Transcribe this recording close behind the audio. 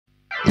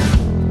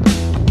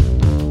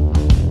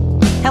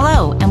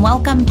and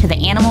welcome to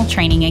the Animal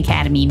Training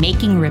Academy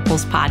Making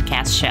Ripples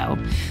podcast show,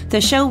 the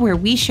show where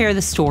we share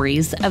the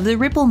stories of the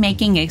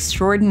ripple-making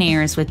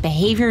extraordinaires with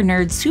behavior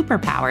nerd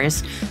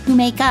superpowers who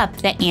make up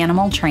the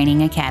Animal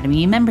Training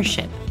Academy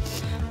membership.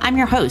 I'm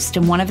your host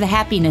and one of the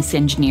happiness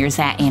engineers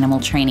at Animal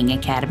Training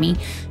Academy,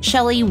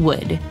 Shelley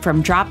Wood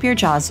from Drop Your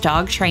Jaws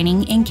Dog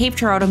Training in Cape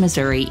Girardeau,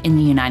 Missouri in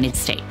the United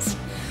States.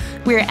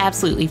 We're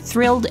absolutely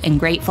thrilled and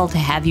grateful to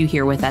have you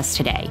here with us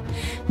today.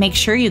 Make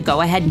sure you go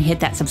ahead and hit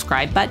that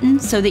subscribe button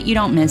so that you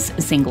don't miss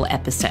a single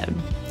episode.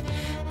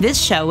 This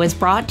show is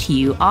brought to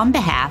you on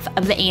behalf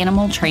of the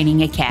Animal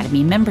Training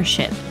Academy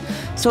membership.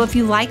 So if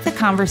you like the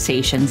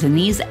conversations in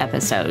these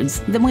episodes,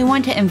 then we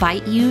want to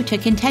invite you to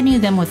continue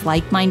them with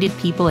like-minded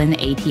people in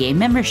the ATA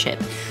membership,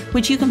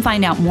 which you can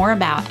find out more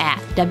about at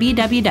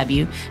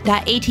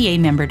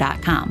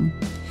www.atamember.com.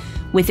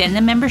 Within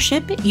the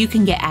membership, you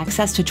can get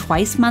access to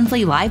twice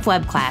monthly live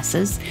web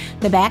classes,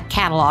 the back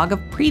catalog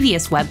of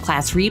previous web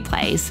class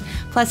replays,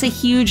 plus a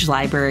huge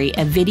library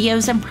of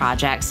videos and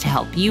projects to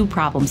help you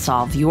problem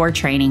solve your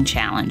training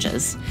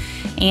challenges.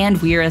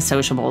 And we're a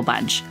sociable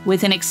bunch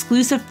with an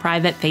exclusive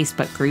private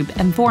Facebook group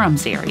and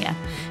forums area.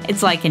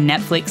 It's like a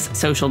Netflix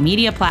social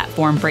media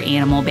platform for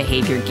animal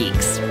behavior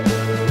geeks.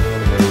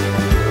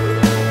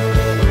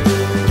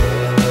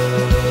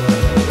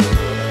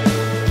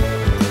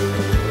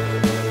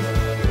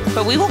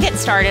 But we will get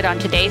started on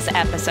today's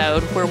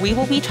episode where we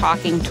will be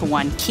talking to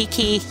one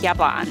Kiki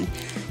Yablon.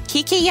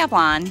 Kiki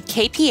Yablon,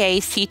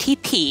 KPA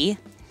CTP,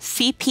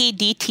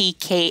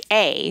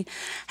 CPDTKA,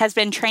 has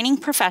been training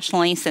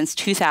professionally since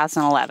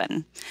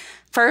 2011.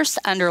 First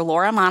under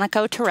Laura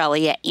Monaco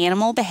Torelli at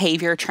Animal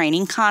Behavior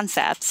Training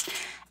Concepts,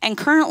 and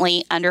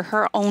currently under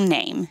her own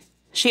name.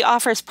 She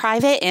offers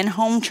private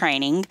in-home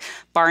training,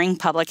 barring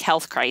public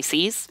health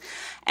crises,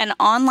 and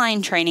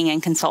online training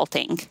and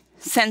consulting.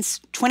 Since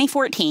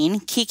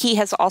 2014, Kiki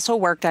has also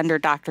worked under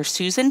Dr.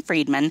 Susan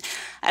Friedman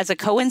as a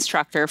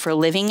co-instructor for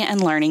Living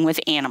and Learning with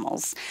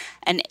Animals,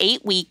 an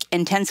 8-week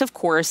intensive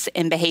course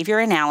in behavior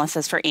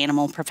analysis for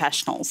animal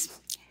professionals.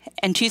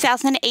 In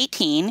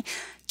 2018,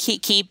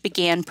 Kiki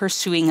began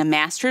pursuing a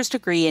master's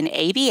degree in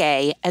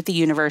ABA at the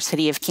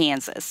University of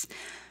Kansas.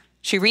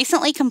 She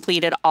recently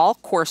completed all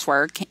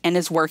coursework and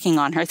is working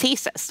on her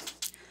thesis.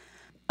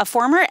 A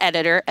former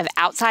editor of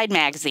Outside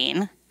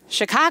Magazine,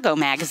 Chicago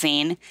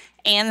Magazine,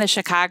 and the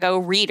Chicago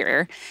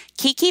Reader,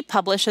 Kiki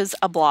publishes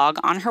a blog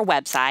on her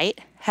website,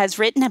 has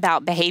written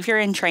about behavior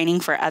and training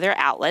for other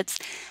outlets,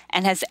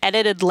 and has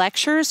edited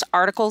lectures,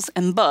 articles,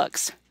 and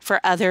books for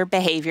other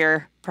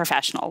behavior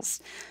professionals.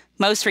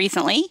 Most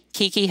recently,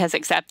 Kiki has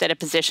accepted a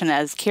position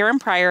as Karen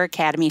Pryor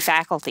Academy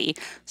faculty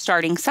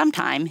starting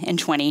sometime in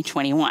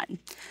 2021.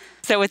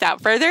 So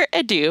without further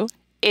ado,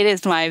 it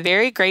is my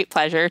very great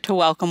pleasure to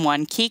welcome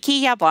one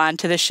Kiki Yablon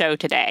to the show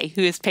today,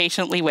 who is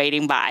patiently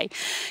waiting by.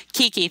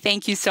 Kiki,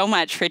 thank you so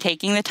much for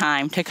taking the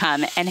time to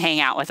come and hang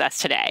out with us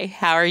today.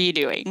 How are you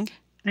doing?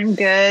 I'm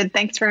good.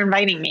 Thanks for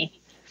inviting me.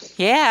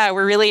 Yeah,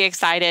 we're really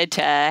excited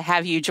to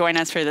have you join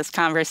us for this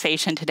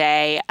conversation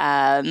today.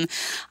 I'm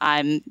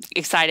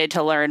excited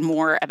to learn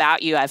more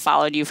about you. I've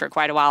followed you for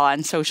quite a while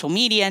on social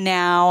media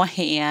now,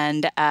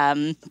 and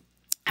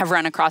have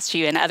run across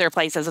you in other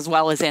places as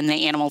well as in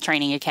the Animal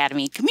Training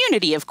Academy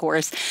community, of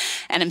course,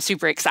 and I'm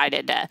super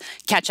excited to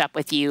catch up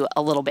with you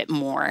a little bit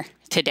more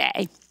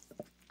today.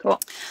 Cool.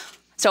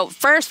 So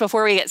first,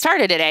 before we get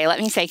started today,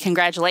 let me say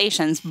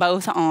congratulations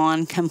both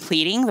on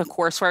completing the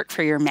coursework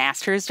for your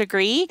master's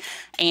degree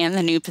and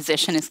the new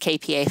position as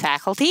KPA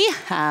faculty.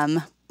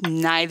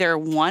 Neither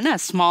one a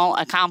small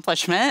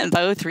accomplishment,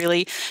 both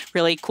really,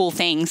 really cool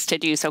things to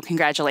do. So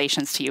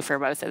congratulations to you for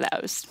both of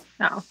those.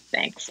 Oh,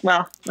 thanks.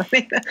 Well, I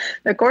think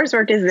the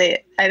coursework is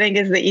the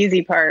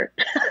easy part.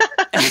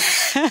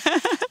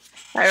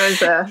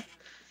 I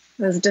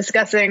was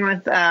discussing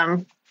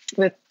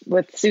with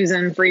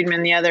Susan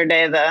Friedman the other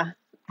day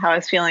how I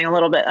was feeling a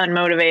little bit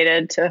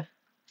unmotivated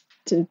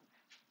to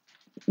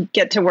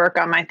get to work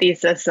on my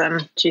thesis,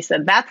 and she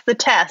said, "That's the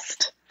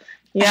test.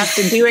 You have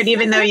to do it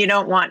even though you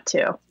don't want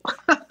to."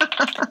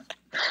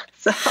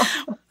 So,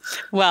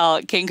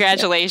 well,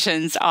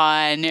 congratulations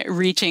on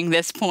reaching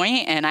this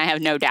point, and I have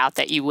no doubt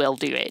that you will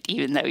do it,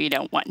 even though you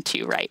don't want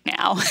to right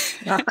now.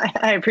 Well,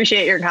 I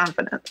appreciate your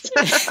confidence.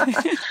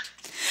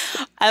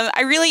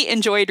 I really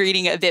enjoyed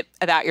reading a bit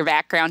about your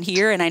background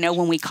here, and I know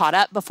when we caught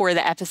up before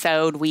the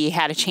episode, we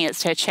had a chance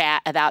to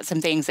chat about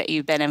some things that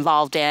you've been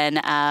involved in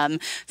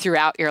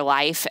throughout your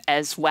life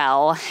as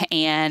well.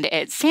 And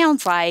it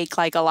sounds like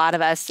a lot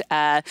of us,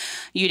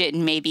 you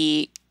didn't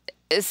maybe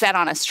set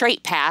on a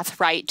straight path,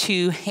 right,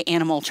 to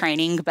animal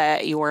training,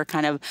 but your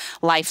kind of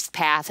life's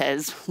path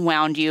has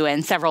wound you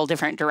in several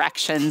different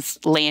directions,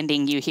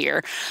 landing you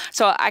here.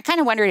 So I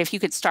kind of wondered if you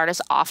could start us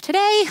off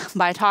today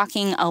by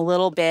talking a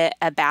little bit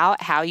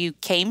about how you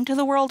came to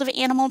the world of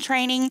animal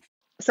training.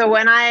 So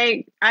when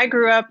I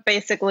grew up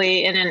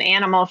basically in an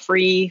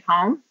animal-free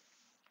home.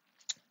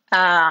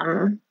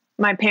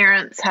 My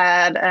parents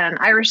had an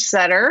Irish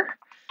setter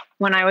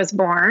when I was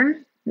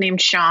born, named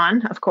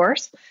Sean, of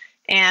course,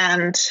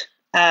 and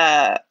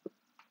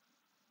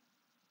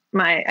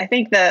I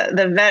think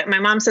my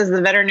mom says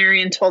the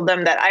veterinarian told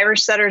them that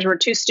Irish setters were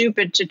too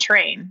stupid to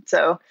train.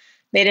 So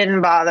they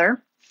didn't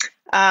bother.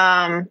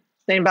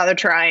 They didn't bother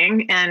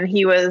trying. And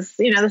he was,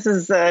 this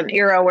is an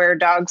era where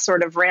dogs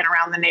sort of ran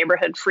around the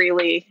neighborhood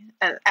freely,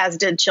 as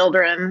did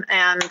children.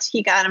 And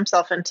he got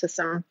himself into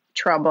some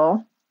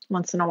trouble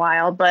once in a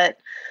while. But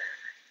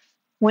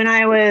when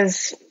I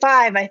was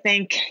 5, I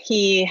think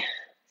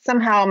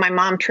somehow my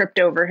mom tripped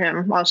over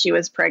him while she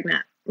was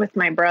pregnant with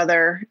my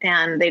brother.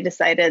 And they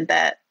decided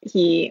that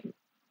I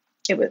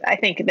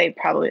think they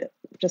probably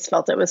just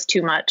felt it was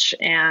too much.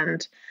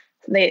 And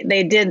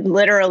they did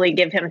literally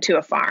give him to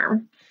a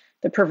farm,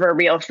 the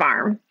proverbial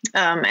farm.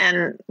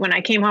 And when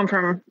I came home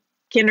from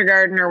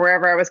kindergarten or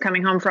wherever I was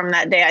coming home from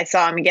that day, I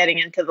saw him getting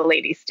into the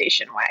ladies'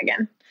 station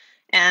wagon.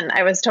 And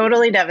I was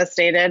totally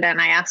devastated. And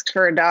I asked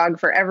for a dog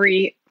for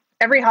every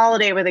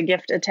holiday with a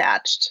gift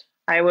attached.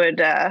 I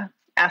would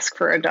ask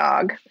for a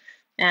dog.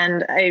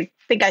 And I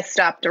think I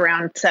stopped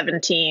around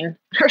 17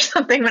 or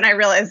something when I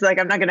realized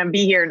I'm not going to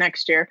be here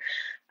next year.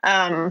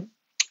 And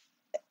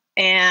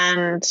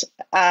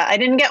I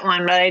didn't get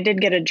one, but I did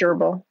get a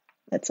gerbil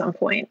at some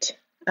point,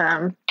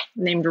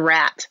 named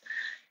Rat.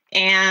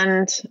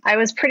 And I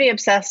was pretty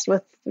obsessed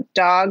with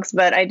dogs,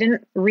 but I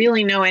didn't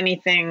really know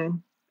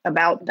anything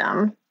about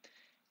them,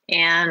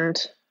 and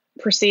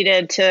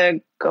proceeded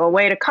to go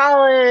away to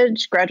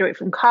college, graduate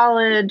from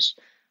college.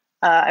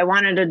 I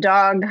wanted a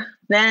dog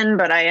then,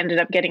 but I ended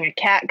up getting a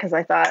cat because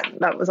I thought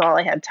that was all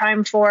I had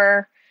time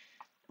for.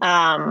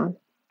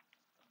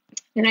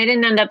 And I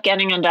didn't end up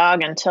getting a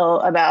dog until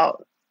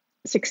about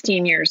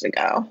 16 years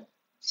ago.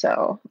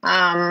 So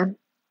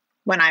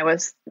when I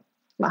was,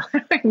 well,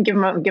 I can give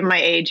my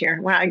age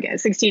here.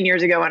 16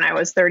 years ago when I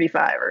was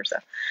 35 or so.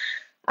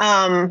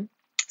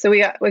 So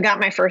we got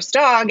my first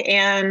dog,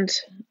 and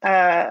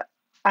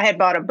I had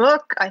bought a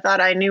book. I thought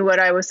I knew what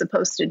I was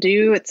supposed to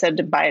do. It said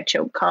to buy a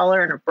choke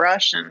collar and a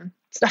brush and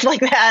stuff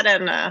like that.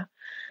 And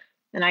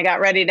I got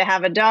ready to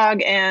have a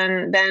dog.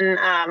 And then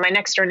my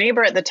next door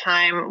neighbor at the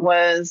time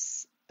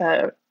was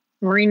a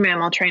marine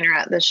mammal trainer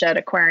at the Shed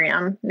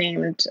Aquarium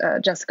named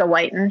Jessica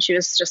Whiten. She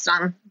was just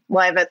on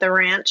live at the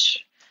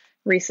ranch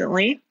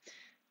recently.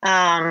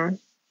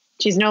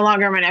 She's no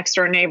longer my next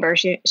door neighbor.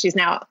 She's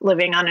now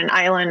living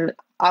on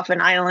off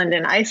an island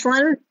in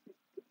Iceland,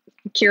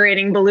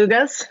 curating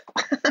belugas.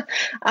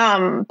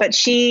 But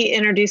she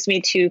introduced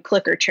me to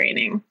clicker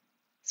training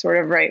sort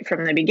of right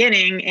from the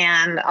beginning.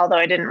 And although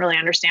I didn't really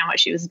understand what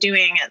she was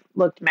doing, it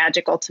looked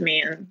magical to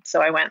me. And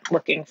so I went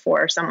looking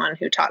for someone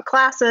who taught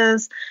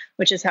classes,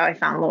 which is how I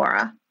found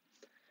Laura.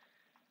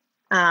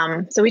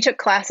 So we took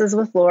classes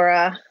with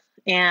Laura,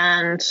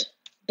 and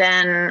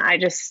then I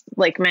just,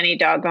 like many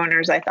dog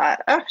owners, I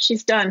thought, oh,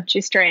 she's done.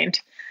 She's trained.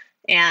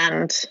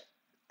 And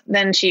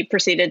then she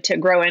proceeded to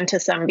grow into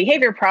some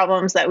behavior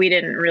problems that we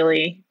didn't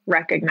really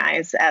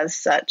recognize as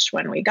such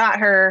when we got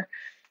her.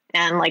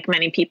 And like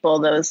many people,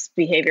 those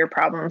behavior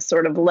problems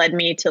sort of led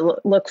me to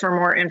look for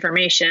more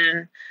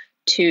information,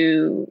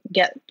 to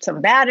get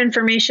some bad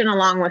information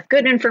along with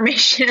good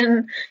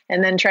information,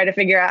 and then try to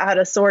figure out how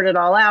to sort it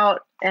all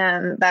out.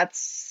 And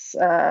that's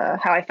how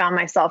I found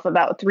myself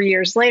about 3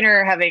 years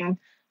later, having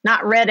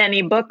not read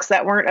any books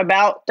that weren't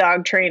about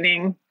dog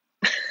training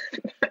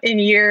in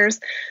years,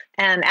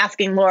 and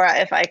asking Laura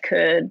if I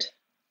could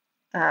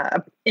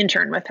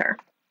intern with her.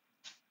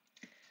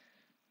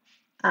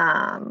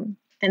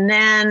 And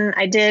then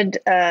I did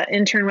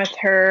intern with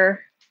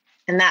her,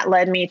 and that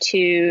led me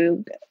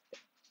to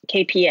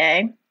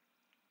KPA.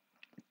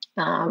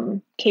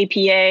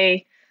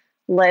 KPA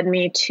led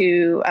me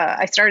to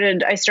I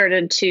started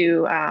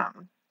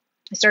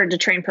to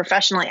train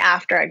professionally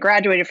after I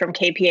graduated from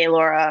KPA.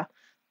 Laura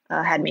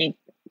had me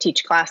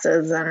teach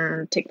classes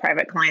and take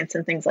private clients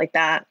and things like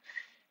that.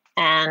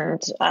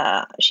 And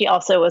she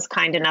also was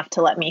kind enough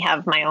to let me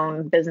have my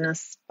own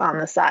business on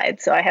the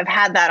side. So I have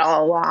had that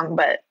all along,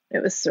 but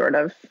it was sort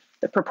of,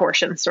 the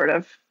proportions sort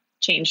of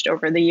changed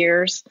over the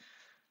years.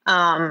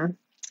 And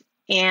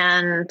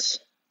the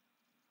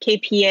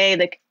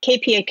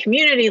KPA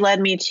community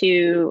led me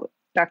to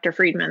Dr.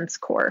 Friedman's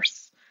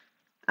course,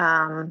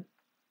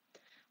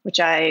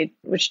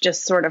 which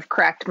just sort of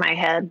cracked my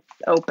head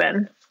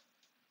open.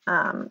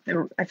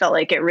 And I felt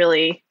like it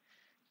really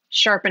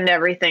sharpened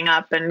everything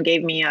up and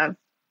gave me a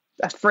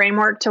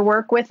framework to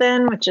work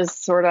within, which is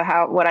sort of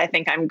what I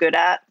think I'm good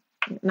at.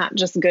 Not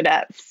just good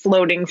at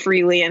floating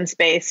freely in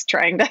space,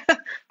 trying to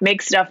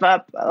make stuff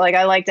up. Like,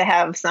 I like to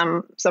have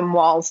some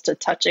walls to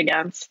touch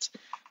against.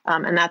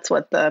 And that's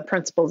what the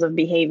principles of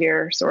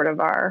behavior sort of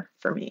are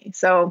for me.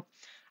 So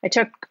I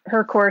took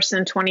her course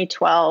in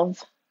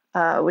 2012,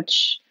 and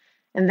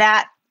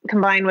that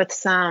combined with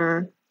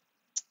some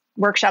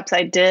workshops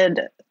I did,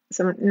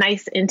 some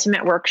nice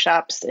intimate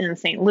workshops in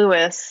St.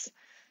 Louis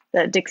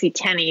that Dixie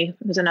Tenney,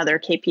 who's another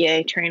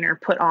KPA trainer,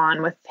 put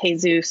on with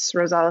Jesus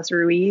Rosales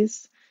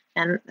Ruiz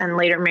and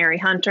later Mary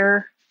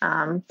Hunter.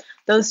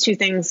 Those two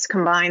things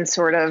combined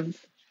sort of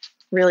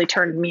really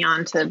turned me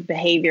on to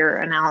behavior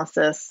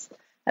analysis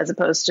as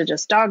opposed to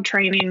just dog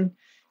training.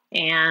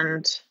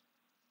 And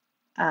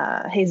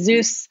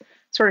Jesus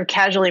sort of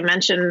casually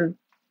mentioned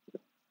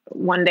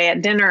one day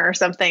at dinner or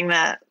something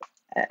that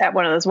at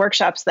one of those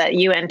workshops that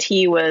UNT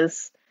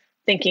was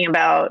thinking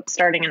about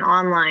starting an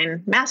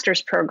online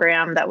master's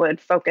program that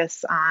would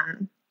focus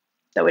on,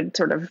 that would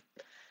sort of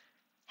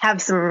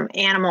have some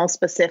animal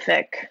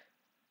specific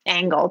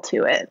angle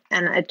to it.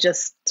 And it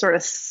just sort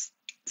of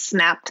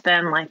snapped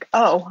then, like,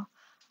 oh,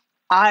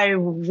 I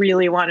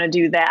really want to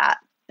do that.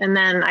 And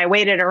then I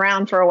waited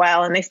around for a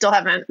while and they still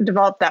haven't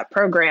developed that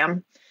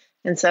program.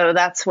 And so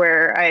that's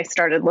where I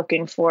started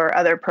looking for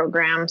other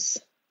programs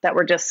that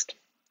were just,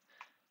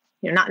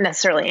 not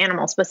necessarily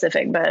animal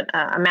specific, but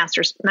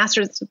master's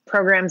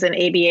programs in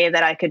ABA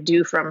that I could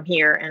do from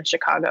here in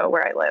Chicago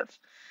where I live.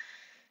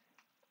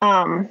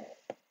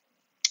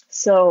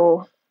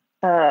 So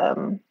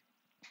that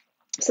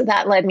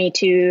led me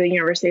to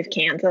University of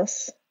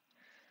Kansas.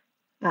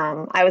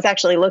 I was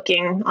actually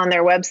looking on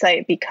their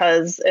website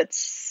because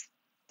that's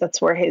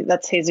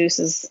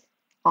Jesus's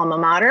alma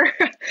mater,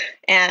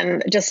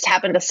 and just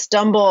happened to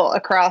stumble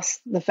across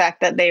the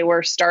fact that they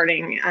were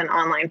starting an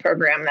online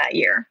program that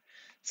year.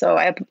 So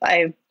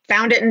I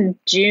found it in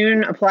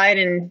June, applied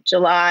in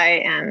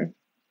July, and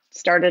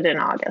started in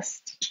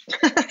August.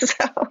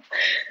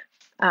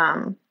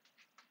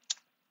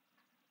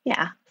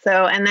 Yeah.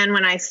 So, and then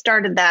when I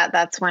started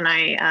that's when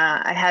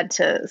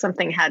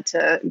something had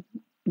to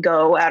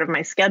go out of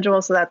my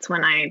schedule. So that's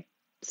when I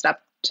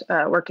stopped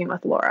working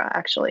with Laura,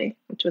 actually,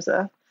 which was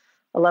a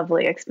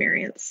lovely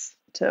experience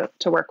to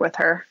work with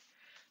her.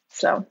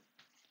 So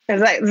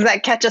does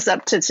that catch us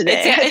up to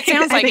today? It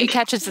sounds like it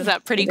catches us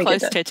up pretty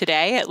close to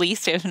today, at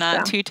least, if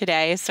not to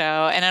today. So,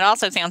 and it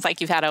also sounds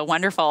like you've had a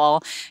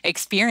wonderful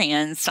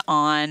experience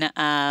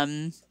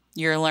on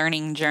your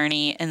learning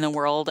journey in the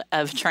world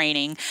of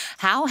training.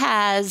 How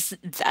has,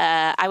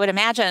 I would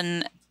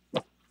imagine,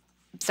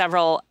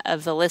 several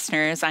of the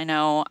listeners, I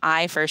know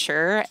I for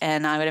sure,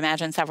 and I would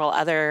imagine several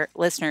other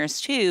listeners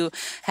too,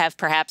 have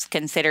perhaps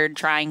considered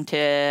trying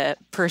to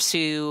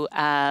pursue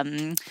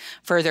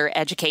further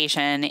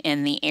education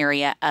in the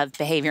area of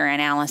behavior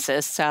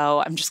analysis.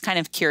 So I'm just kind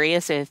of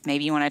curious if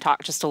maybe you want to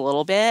talk just a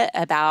little bit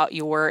about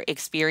your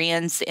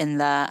experience in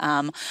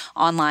the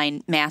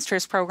online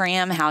master's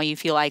program, how you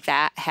feel like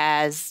that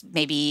has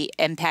maybe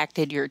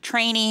impacted your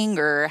training,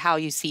 or how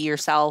you see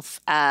yourself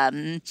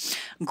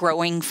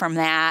growing from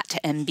that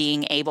and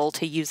being able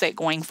to use it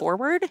going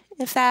forward,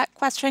 if that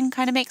question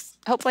kind of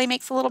hopefully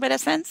makes a little bit of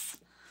sense.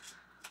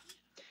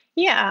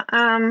 Yeah.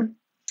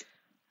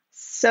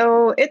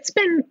 So it's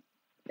been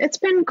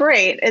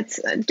great. It's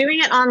doing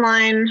it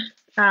online.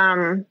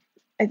 I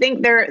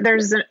think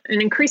there's an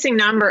increasing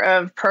number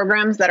of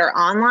programs that are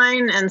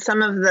online, and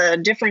some of the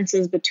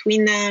differences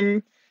between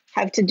them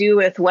have to do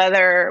with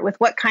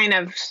what kind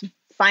of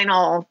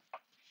final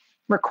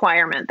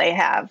requirement they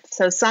have.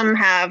 So some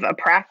have a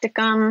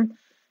practicum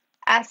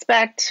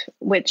aspect,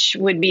 which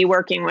would be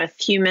working with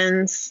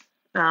humans.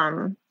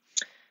 And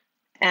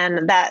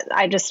that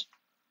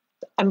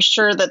I'm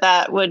sure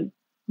that would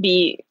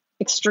be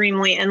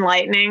extremely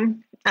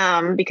enlightening,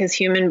 because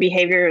human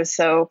behavior is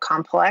so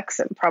complex.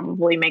 It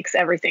probably makes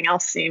everything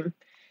else seem,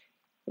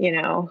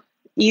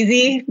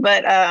 easy,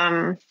 but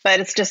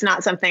it's just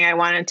not something I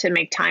wanted to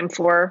make time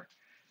for,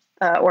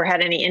 or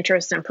had any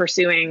interest in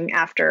pursuing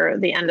after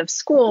the end of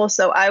school.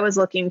 So I was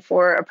looking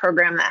for a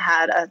program that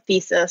had a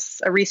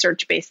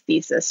research-based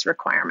thesis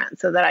requirement,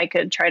 so that I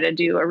could try to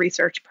do a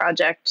research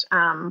project,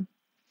 that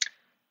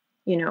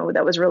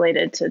was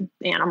related to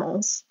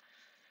animals.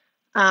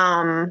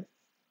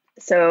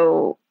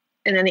 So,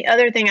 and then the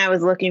other thing I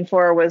was looking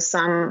for was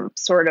some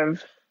sort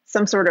of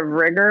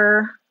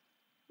rigor.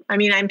 I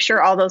mean, I'm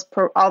sure all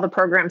the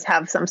programs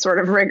have some sort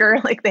of rigor,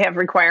 like they have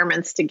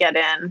requirements to get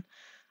in.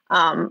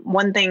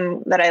 One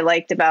thing that I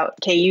liked about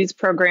KU's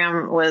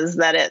program was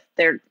that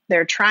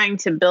they're trying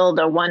to build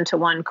a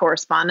one-to-one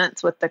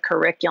correspondence with the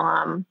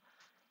curriculum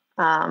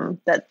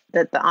that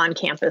the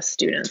on-campus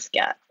students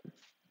get.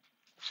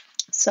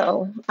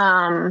 So,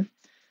 and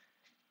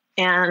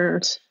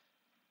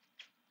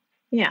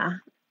yeah,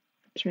 I'm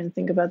trying to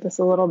think about this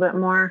a little bit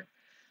more.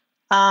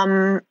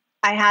 I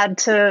had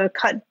to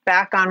cut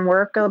back on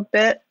work a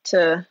bit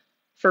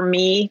for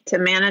me to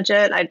manage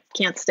it. I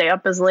can't stay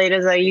up as late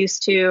as I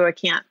used to. I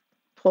can't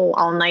pull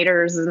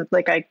all-nighters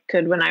like I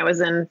could when I was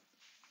in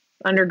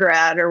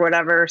undergrad or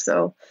whatever.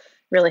 So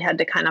really had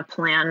to kind of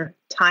plan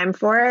time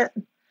for it.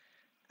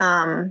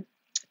 And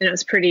it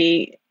was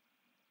pretty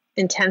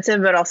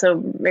intensive, but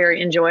also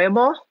very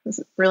enjoyable. It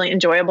was really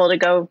enjoyable to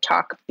go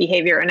talk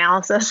behavior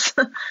analysis,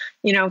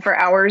 for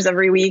hours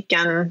every week,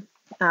 and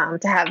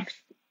to have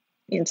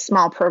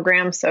small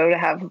programs. So to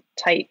have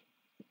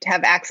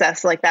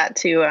access like that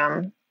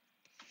to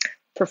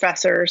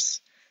professors.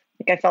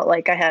 Like I felt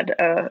like I had,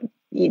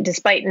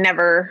 despite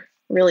never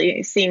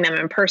really seeing them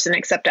in person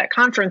except at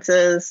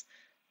conferences,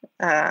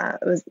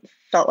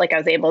 felt like I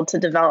was able to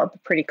develop a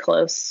pretty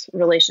close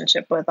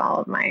relationship with all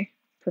of my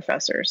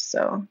professors.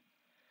 So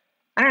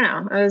I don't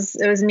know,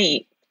 it was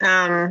neat.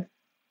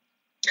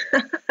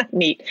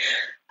 Neat.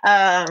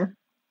 I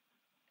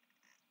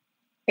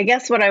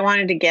guess what I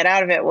wanted to get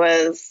out of it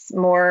was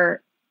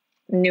more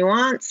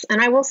nuance.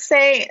 And I will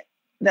say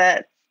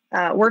that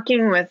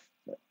working with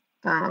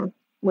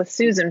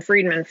Susan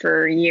Friedman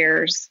for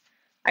years,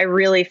 I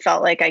really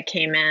felt like I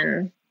came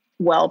in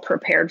well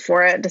prepared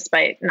for it,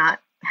 despite not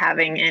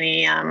having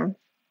any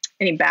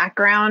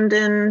background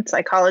in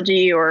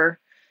psychology or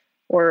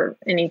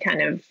any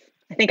kind of.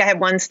 I think I had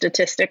one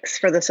statistics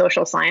for the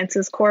social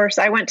sciences course.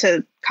 I went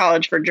to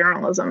college for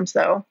journalism,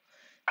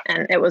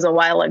 and it was a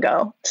while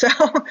ago. So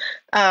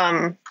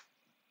I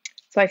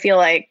feel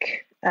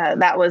like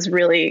that was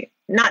really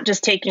not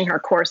just taking her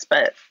course,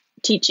 but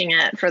teaching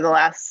it for the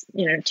last,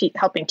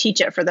 helping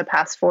teach it for the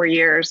past 4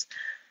 years.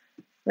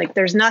 Like,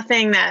 there's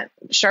nothing that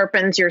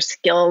sharpens your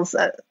skills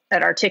at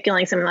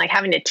articulating something like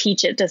having to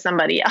teach it to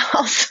somebody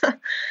else. So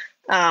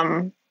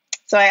I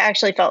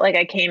actually felt like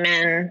I came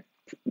in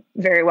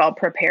very well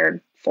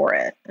prepared for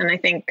it. And I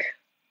think,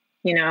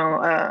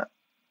 I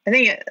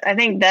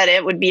think that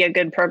it would be a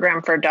good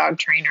program for dog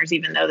trainers,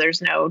 even though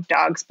there's no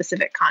dog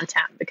specific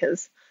content,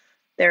 because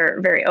they're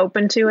very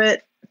open to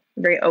it,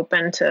 very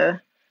open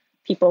to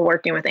people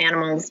working with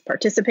animals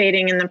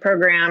participating in the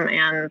program,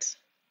 and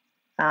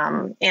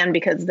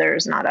because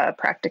there's not a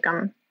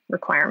practicum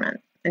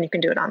requirement and you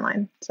can do it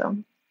online. So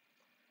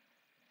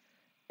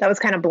that was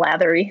kind of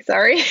blathery.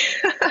 Sorry.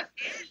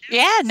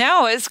 Yeah,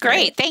 no, it's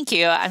great. Thank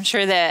you. I'm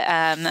sure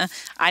that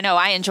I know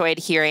I enjoyed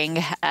hearing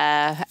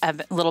a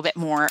little bit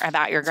more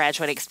about your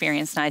graduate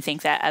experience, and I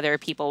think that other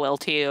people will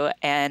too.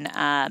 And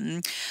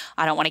I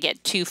don't want to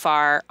get too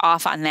far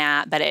off on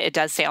that, but it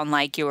does sound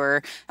like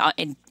you're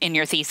in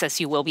your thesis,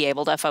 you will be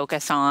able to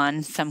focus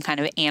on some kind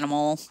of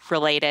animal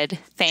related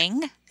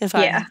thing, if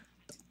I'm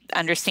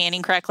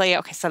understanding correctly.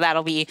 Okay, so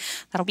that'll be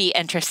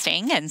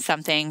interesting and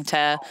something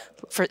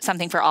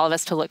for all of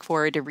us to look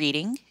forward to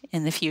reading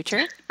in the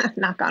future.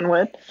 Knock on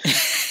wood.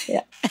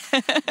 Yeah.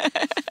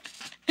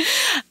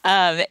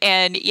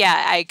 And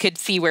yeah, I could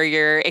see where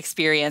your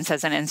experience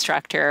as an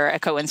instructor, a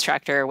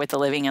co-instructor with the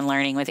Living and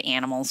Learning with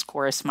Animals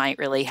course might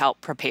really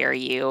help prepare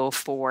you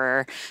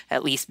for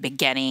at least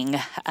beginning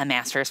a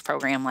master's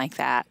program like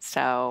that.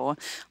 So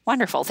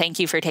wonderful. Thank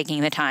you for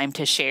taking the time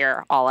to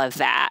share all of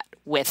that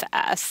with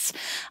us.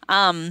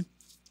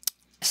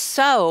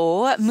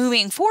 So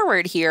moving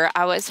forward here,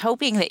 I was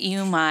hoping that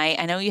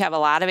I know you have a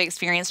lot of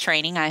experience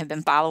training. I have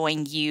been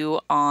following you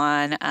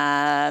on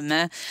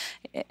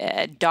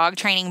dog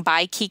training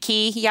by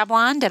Kiki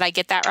Yablon. Did I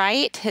get that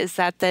right? Is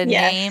that the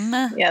name?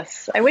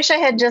 Yes. I wish I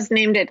had just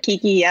named it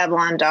Kiki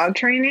Yablon Dog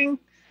Training,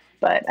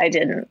 but I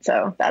didn't.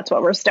 So that's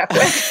what we're stuck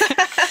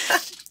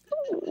with.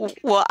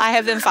 Well, I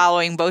have been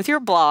following both your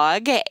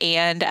blog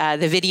and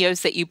the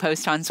videos that you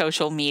post on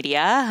social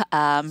media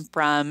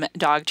from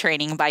Dog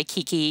Training by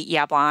Kiki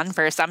Yablon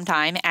for some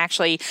time.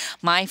 Actually,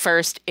 my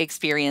first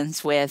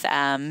experience with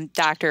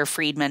Dr.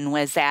 Friedman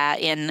was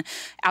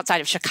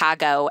outside of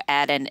Chicago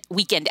at an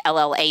weekend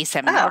LLA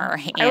seminar.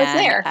 I was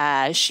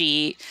there.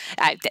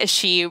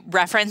 She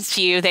referenced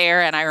you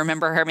there, and I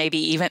remember her maybe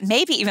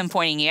even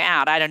pointing you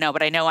out. I don't know,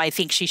 but I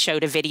think she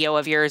showed a video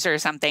of yours or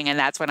something, and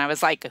that's when I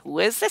was like, who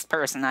is this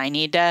person? I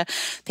need to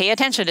pay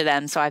attention to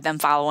them. So I've been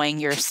following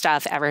your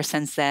stuff ever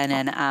since then.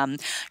 And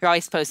you're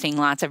always posting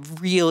lots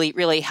of really,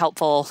 really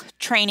helpful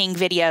training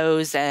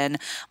videos and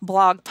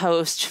blog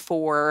posts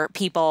for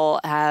people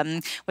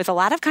with a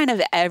lot of kind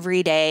of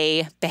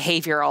everyday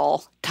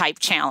behavioral type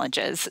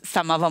challenges.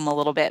 Some of them a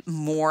little bit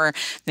more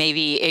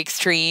maybe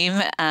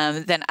extreme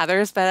than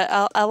others,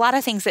 but a lot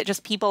of things that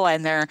just people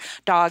and their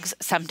dogs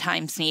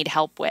sometimes need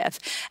help with.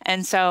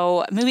 And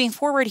so moving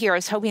forward here, I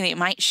was hoping that you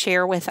might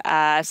share with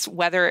us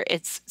whether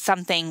it's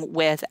something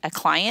with a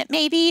client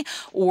maybe,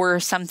 or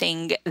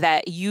something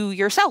that you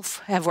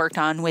yourself have worked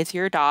on with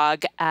your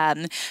dog.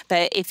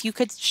 But if you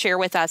could share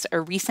with us a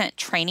recent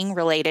training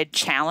related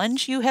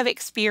challenge you have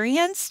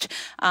experienced,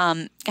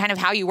 kind of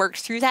how you worked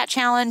through that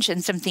challenge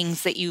and some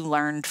things that you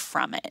learned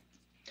from it.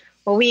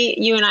 Well,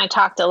 you and I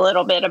talked a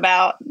little bit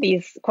about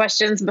these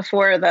questions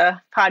before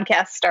the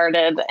podcast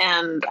started,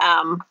 and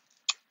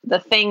the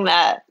thing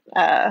that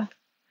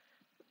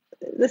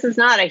this is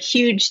not a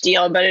huge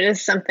deal, but it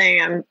is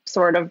something I'm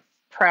sort of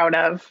proud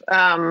of.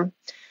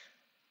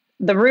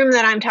 The room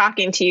that I'm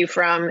talking to you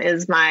from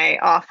is my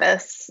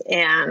office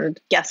and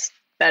guest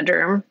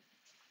bedroom.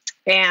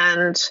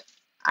 And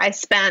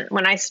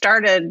when I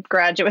started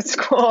graduate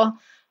school,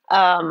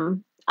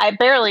 I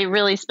barely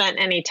really spent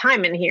any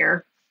time in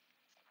here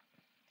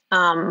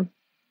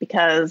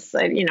because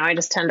I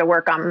just tend to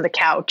work on the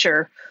couch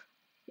or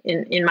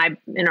in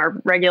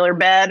our regular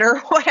bed or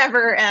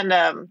whatever, and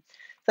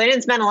so I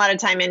didn't spend a lot of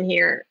time in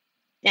here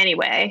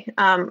anyway.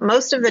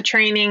 Most of the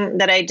training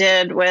that I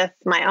did with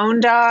my own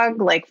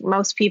dog, like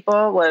most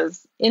people,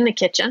 was in the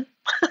kitchen.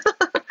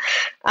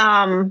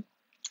 And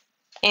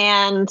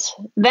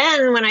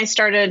then when I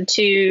started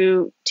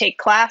to take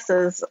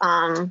classes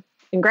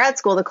in grad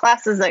school, the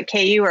classes at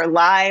KU are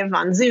live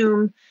on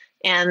Zoom,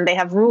 and they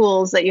have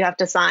rules that you have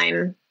to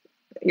sign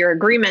your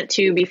agreement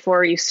to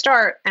before you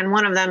start. And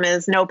one of them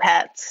is no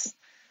pets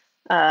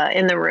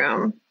in the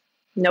room.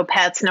 No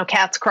pets, no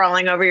cats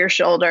crawling over your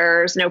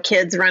shoulders, no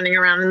kids running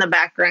around in the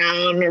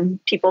background, or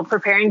people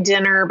preparing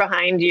dinner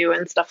behind you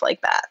and stuff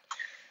like that.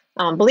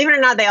 Believe it or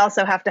not, they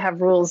also have to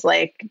have rules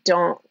like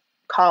don't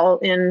call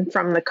in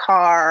from the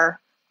car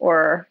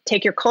or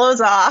take your clothes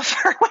off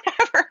or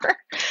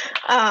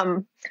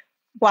whatever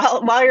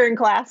while you're in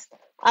class.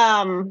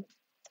 But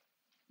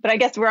I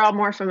guess we're all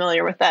more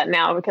familiar with that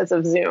now because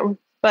of Zoom.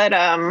 But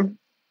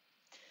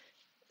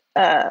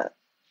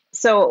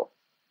so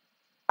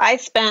I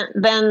spent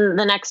then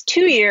the next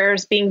 2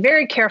 years being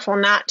very careful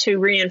not to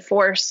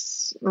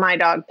reinforce my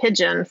dog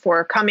Pigeon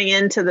for coming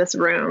into this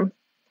room.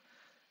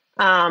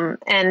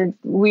 And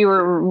we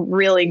were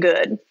really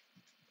good.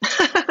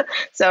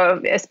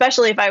 So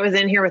especially if I was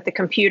in here with the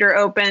computer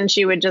open,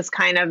 she would just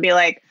kind of be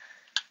like,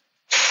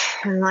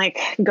 and like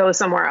go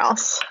somewhere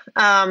else.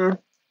 And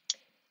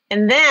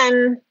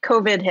then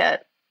COVID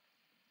hit.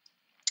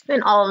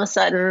 And all of a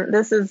sudden,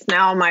 this is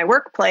now my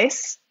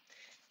workplace,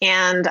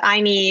 and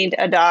I need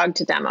a dog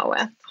to demo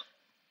with.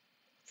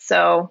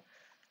 So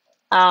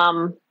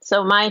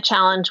my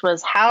challenge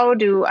was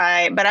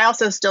but I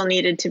also still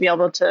needed to be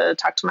able to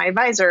talk to my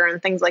advisor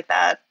and things like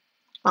that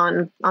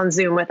on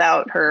Zoom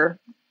without her,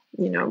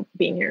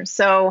 being here.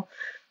 So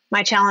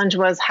my challenge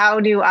was,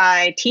 how do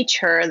I teach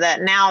her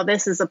that now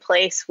this is a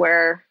place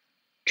where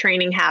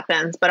training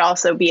happens, but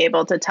also be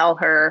able to tell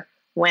her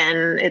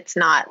when it's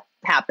not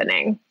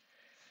happening.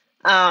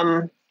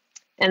 And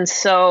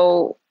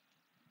so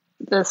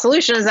the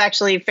solution is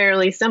actually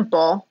fairly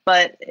simple,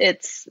 but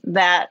it's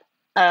that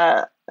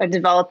I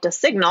developed a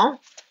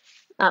signal.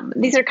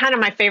 These are kind of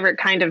my favorite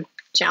kind of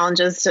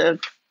challenges to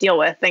deal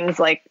with, things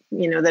like,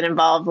 that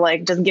involve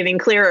like just giving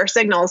clearer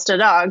signals to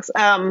dogs.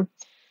 So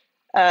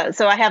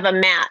I have a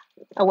mat.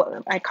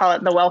 I call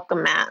it the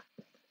welcome mat.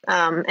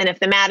 And if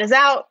the mat is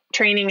out,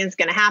 training is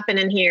going to happen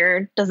in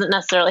here. Doesn't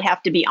necessarily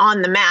have to be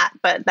on the mat,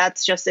 but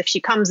that's just if she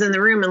comes in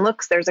the room and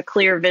looks, there's a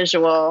clear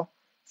visual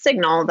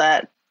signal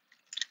that,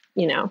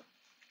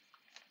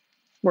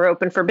 we're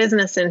open for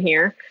business in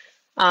here.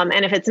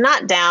 And if it's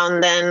not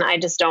down, then I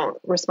just don't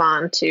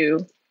respond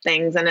to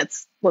things, and it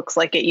looks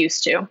like it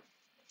used to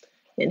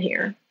in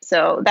here.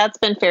 So that's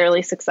been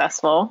fairly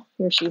successful.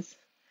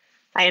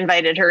 I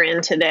invited her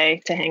in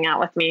today to hang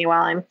out with me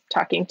while I'm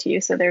talking to you.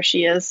 So there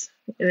she is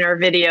in our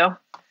video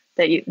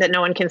that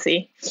no one can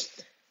see.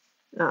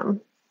 So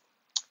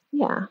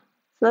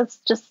that's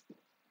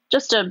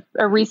just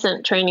a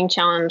recent training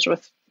challenge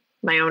with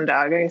my own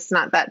dog. It's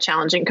not that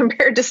challenging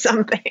compared to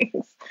some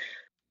things.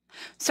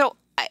 So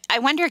I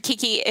wonder,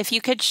 Kiki, if you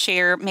could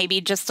share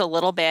maybe just a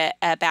little bit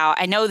about,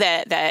 I know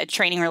that the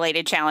training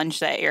related challenge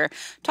that you're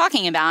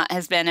talking about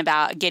has been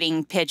about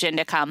getting Pigeon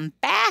to come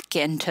back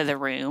into the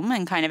room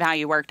and kind of how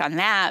you worked on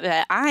that.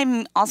 But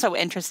I'm also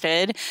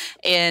interested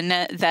in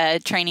the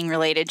training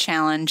related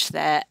challenge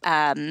that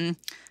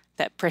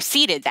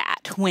preceded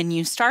that when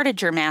you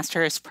started your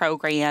master's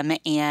program,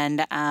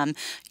 and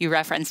you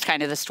referenced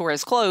kind of the store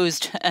is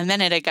closed a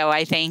minute ago,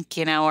 I think,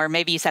 or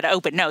maybe you said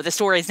open. No, the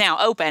store is now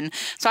open.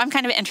 So I'm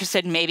kind of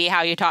interested in maybe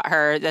how you taught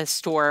her the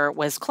store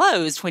was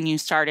closed when you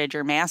started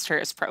your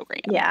master's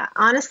program. Yeah,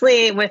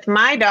 honestly, with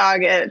my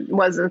dog, it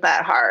wasn't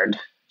that hard.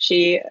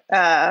 She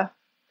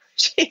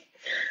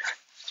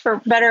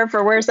for better or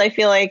for worse, I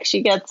feel like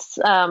she gets,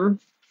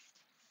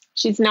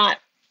 she's not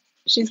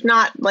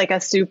like a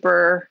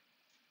super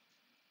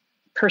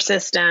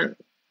persistent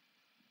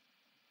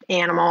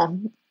animal.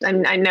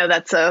 I know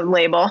that's a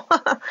label.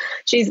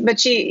 she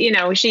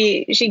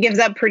gives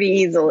up pretty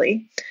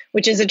easily,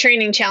 which is a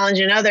training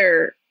challenge in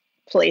other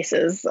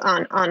places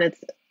on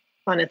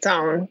its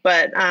own.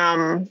 But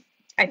I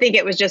think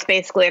it was just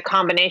basically a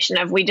combination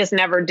of, we just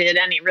never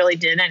really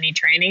did any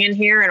training in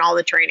here, and all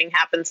the training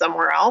happened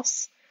somewhere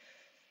else.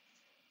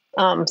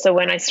 So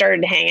when I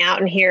started to hang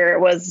out in here, it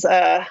was,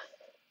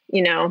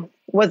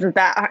 wasn't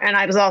that, and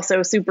I was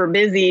also super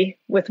busy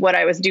with what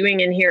I was doing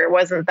in here. It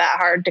wasn't that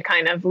hard to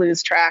kind of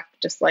lose track,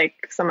 just like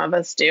some of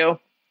us do,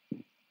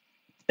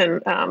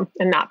 and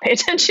not pay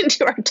attention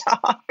to our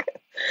dog.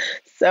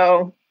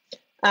 So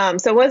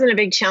it wasn't a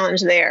big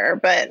challenge there,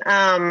 but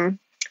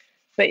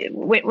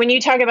when you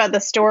talk about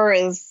the store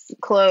is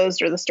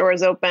closed or the store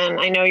is open,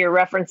 I know you're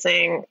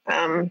referencing,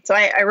 so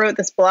I wrote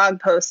this blog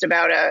post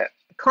about a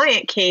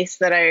client case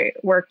that I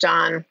worked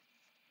on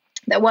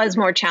that was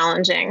more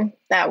challenging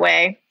that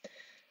way.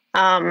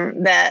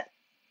 I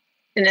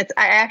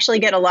actually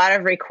get a lot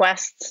of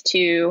requests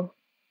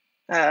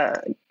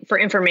for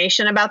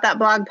information about that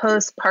blog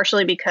post,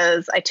 partially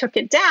because I took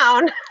it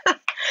down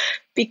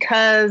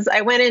because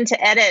I went in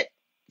to edit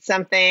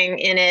something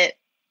in it,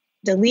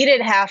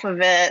 deleted half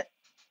of it,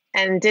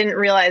 and didn't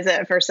realize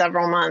it for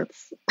several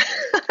months.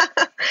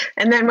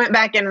 And then went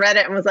back and read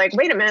it and was like,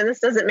 wait a minute, this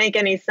doesn't make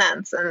any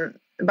sense. And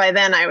by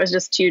then I was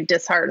just too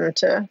disheartened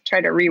to try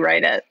to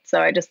rewrite it.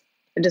 So I just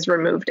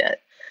removed it.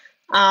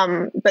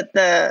 But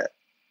the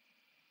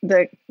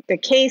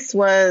case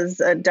was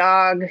a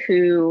dog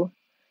who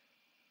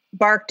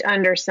barked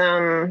under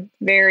some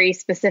very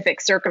specific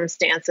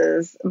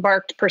circumstances,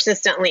 barked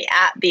persistently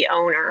at the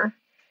owner.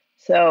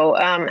 So,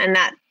 and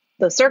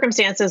the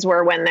circumstances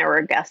were when there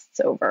were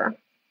guests over.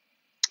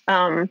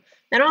 And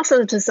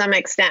also to some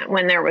extent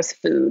when there was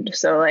food.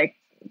 So like,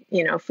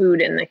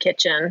 food in the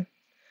kitchen,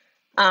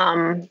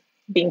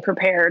 being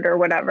prepared or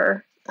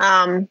whatever.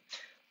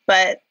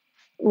 But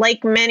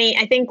like many,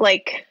 I think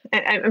like,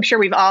 I'm sure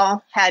we've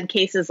all had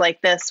cases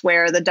like this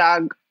where the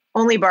dog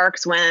only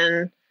barks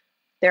when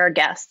there are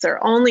guests,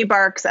 or only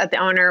barks at the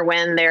owner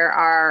when there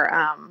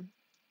are,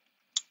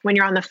 when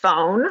you're on the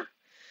phone.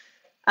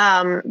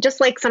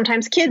 Just like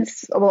sometimes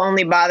kids will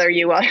only bother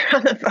you while you're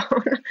on the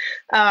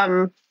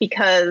phone,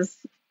 because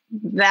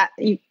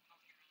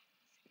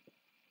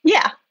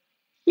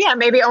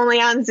maybe only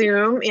on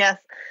Zoom. Yes.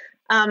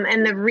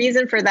 And the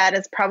reason for that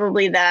is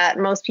probably that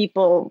most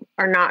people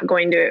are not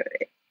going to,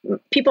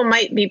 people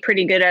might be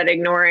pretty good at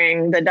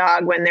ignoring the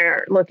dog when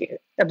they're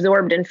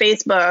absorbed in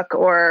Facebook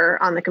or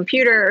on the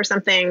computer or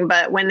something.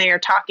 But when they are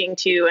talking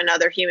to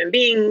another human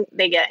being,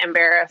 they get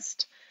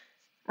embarrassed,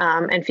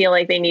 and feel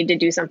like they need to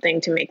do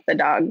something to make the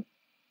dog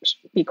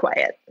be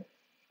quiet.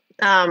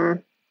 So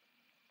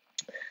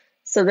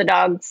the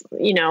dogs,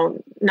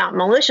 not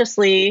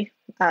maliciously,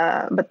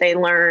 but they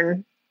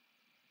learn,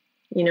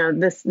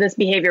 this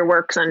behavior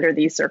works under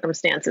these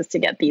circumstances to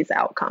get these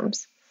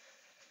outcomes.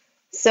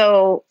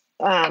 So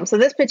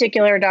this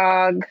particular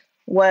dog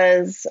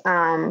was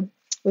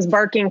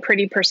barking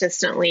pretty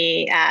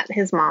persistently at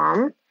his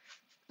mom,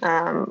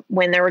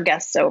 when there were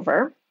guests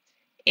over.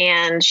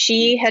 And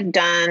she had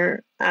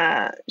done,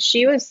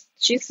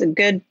 she's a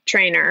good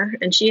trainer,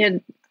 and she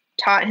had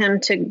taught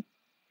him to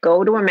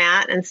go to a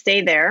mat and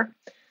stay there.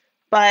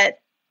 But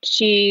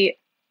she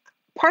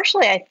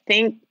partially, I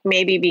think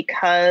maybe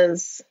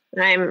because,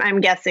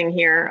 I'm guessing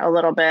here a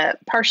little bit,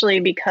 partially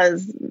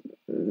because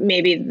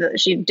maybe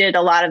she did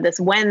a lot of this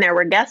when there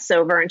were guests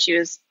over, and she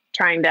was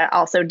trying to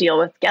also deal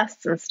with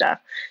guests and stuff.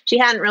 She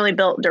hadn't really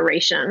built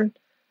duration,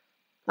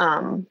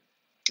 on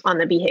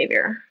the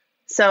behavior.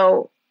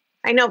 So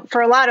I know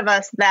for a lot of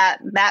us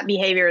that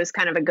behavior is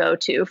kind of a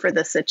go-to for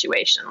this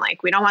situation.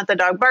 Like, we don't want the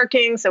dog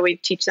barking, so we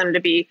teach them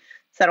to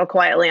settle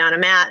quietly on a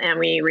mat, and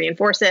we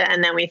reinforce it,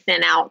 and then we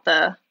thin out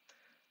the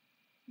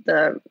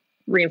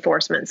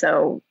reinforcement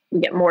so we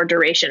get more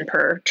duration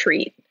per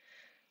treat.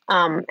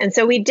 And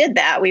so we did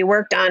that. We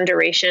worked on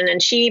duration,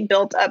 and she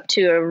built up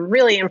to a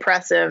really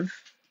impressive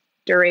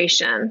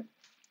duration.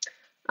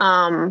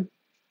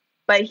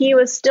 But he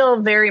was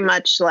still very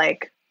much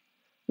like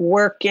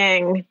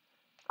working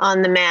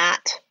on the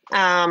mat.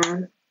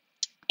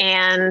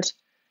 And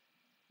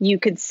you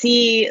could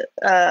see,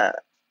 like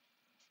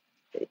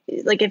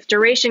if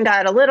duration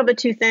got a little bit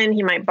too thin,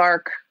 he might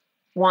bark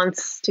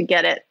once to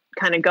get it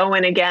kind of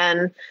going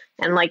again.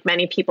 And like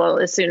many people,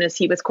 as soon as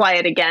he was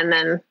quiet again,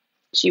 then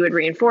she would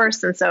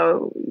reinforce. And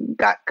so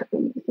got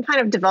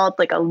kind of developed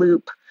like a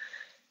loop.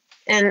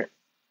 And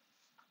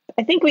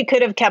I think we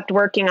could have kept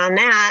working on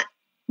that,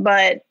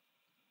 but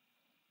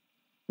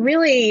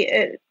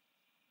really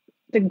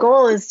the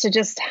goal is to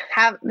just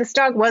have, this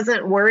dog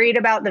wasn't worried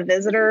about the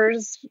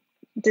visitors,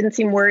 didn't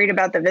seem worried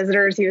about the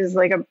visitors. He was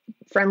like a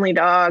friendly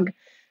dog.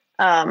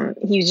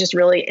 He was just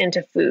really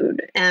into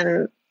food.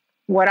 And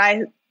what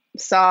I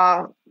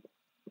saw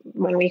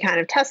when we kind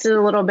of tested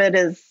a little bit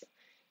is,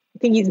 I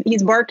think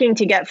he's barking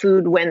to get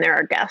food when there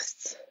are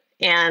guests.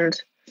 And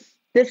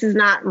this is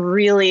not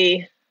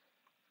really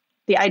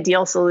the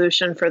ideal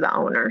solution for the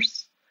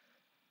owners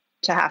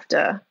to have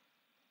to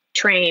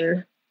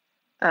train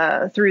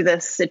through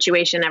this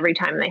situation every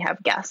time they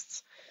have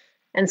guests.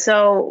 And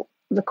so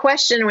the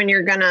question when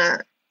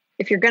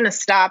if you're gonna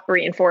stop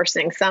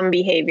reinforcing some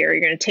behavior,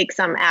 you're gonna take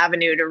some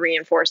avenue to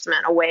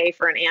reinforcement away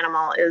for an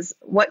animal, is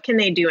what can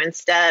they do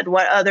instead?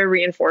 What other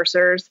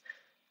reinforcers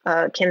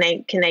can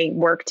they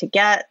work to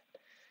get?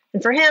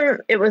 And for him,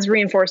 it was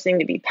reinforcing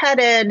to be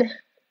petted.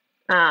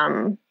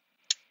 I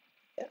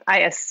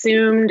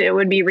assumed it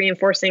would be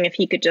reinforcing if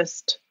he could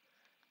just,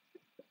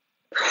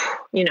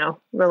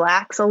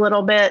 relax a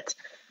little bit.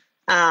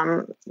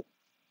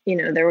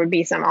 There would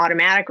be some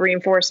automatic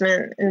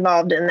reinforcement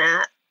involved in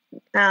that.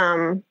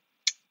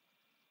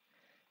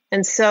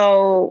 And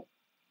so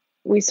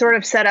we sort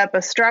of set up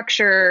a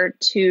structure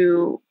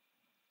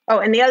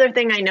and the other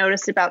thing I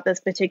noticed about this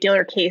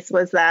particular case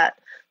was that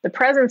the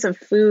presence of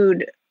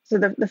food, so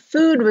the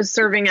food was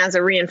serving as a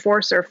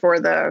reinforcer for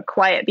the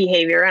quiet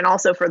behavior and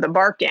also for the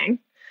barking.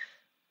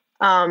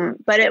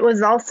 But it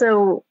was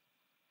also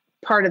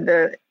part of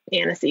the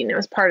antecedent. It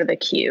was part of the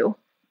cue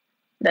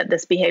that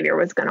this behavior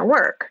was going to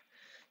work.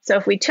 So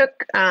if we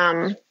took,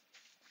 when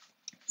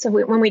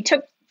we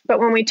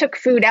took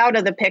food out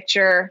of the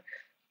picture,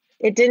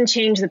 it didn't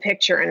change the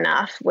picture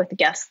enough with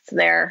guests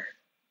there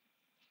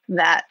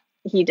that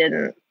he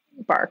didn't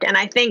bark. And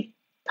I think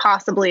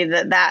possibly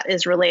that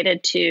is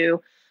related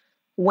to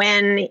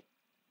when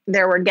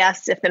there were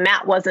guests, if the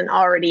mat wasn't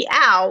already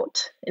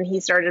out and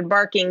he started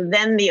barking,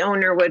 then the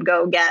owner would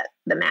go get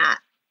the mat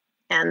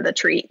and the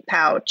treat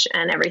pouch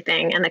and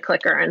everything and the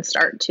clicker and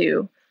start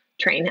to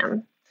train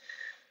him.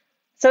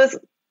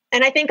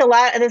 And I think a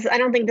lot of this, I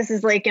don't think this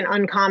is like an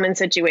uncommon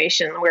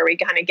situation where we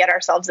kind of get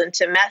ourselves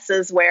into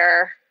messes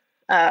where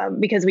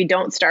because we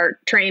don't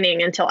start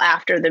training until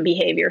after the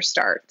behavior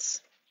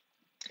starts.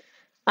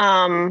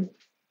 And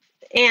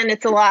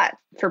it's a lot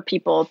for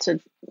people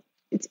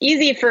it's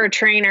easy for a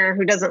trainer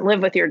who doesn't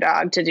live with your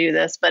dog to do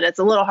this, but it's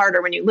a little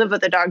harder when you live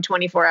with a dog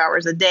 24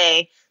 hours a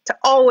day to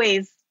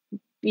always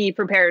be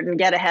prepared and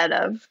get ahead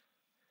of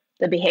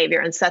the behavior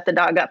and set the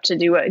dog up to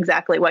do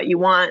exactly what you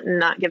want and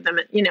not give them,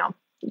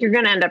 you're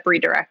going to end up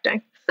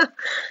redirecting.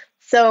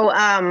 So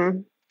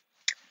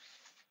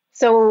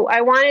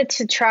I wanted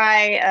to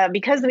try,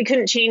 because we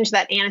couldn't change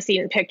that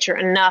antecedent picture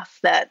enough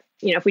that,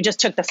 if we just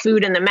took the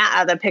food and the mat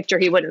out of the picture,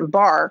 he wouldn't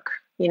bark.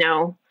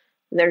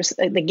 There's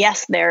the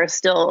guess there is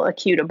still a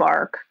cue to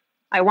bark.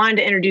 I wanted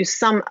to introduce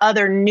some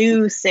other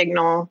new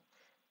signal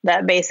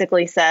that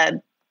basically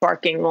said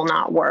barking will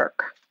not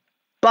work,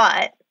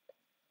 but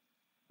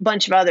a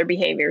bunch of other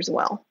behaviors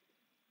will.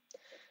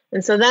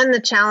 And so then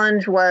the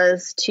challenge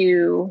was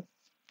to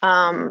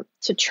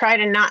try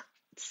to not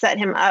set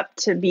him up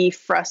to be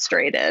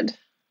frustrated,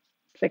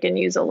 if I can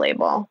use a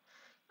label,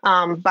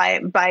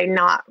 by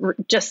not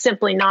just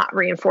simply not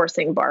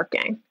reinforcing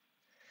barking.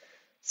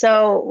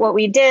 So what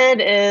we did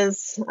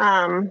is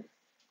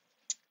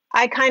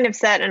I kind of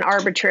set an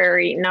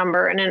arbitrary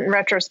number, and in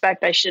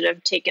retrospect, I should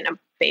have taken a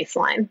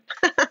baseline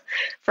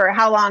for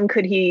how long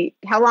could he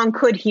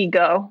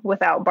go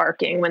without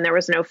barking when there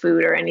was no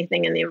food or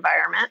anything in the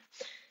environment.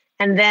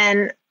 And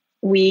then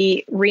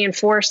we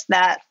reinforced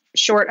that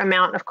short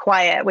amount of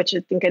quiet, which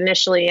I think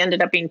initially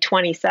ended up being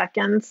 20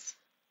 seconds,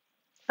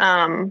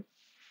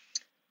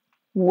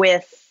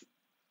 with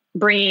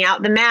bringing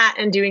out the mat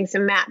and doing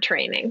some mat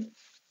training.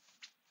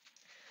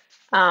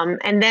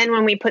 And then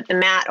when we put the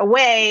mat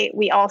away,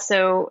 we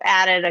also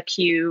added a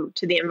cue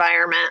to the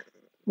environment,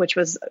 which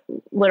was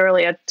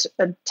literally a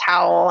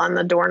towel on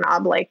the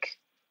doorknob, like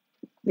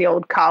the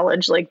old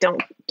college, like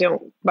don't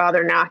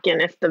bother knocking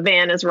if the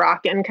van is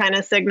rocking kind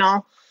of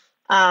signal.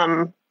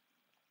 Tied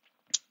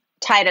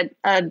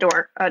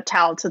a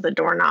towel to the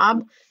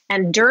doorknob.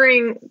 And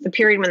during the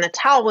period when the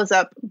towel was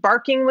up,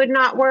 barking would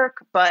not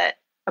work, but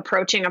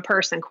approaching a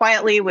person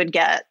quietly would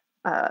get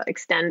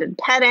extended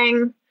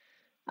petting.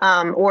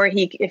 Or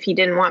if he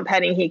didn't want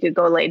petting, he could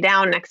go lay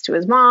down next to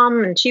his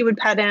mom and she would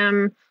pet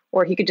him,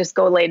 or he could just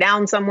go lay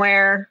down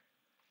somewhere.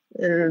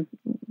 And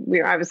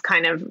I was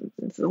kind of,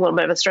 it's a little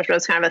bit of a stretch, but I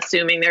was kind of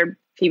assuming if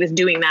he was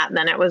doing that,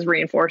 then it was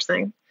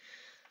reinforcing.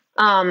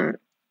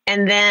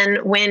 And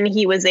then when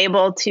he was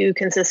able to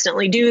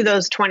consistently do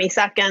those 20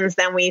 seconds,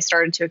 then we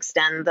started to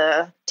extend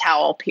the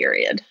towel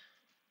period.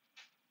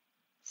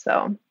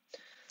 So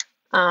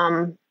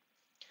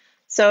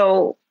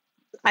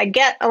I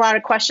get a lot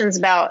of questions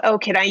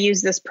about, can I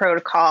use this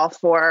protocol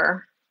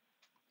for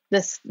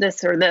this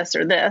or this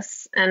or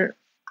this? And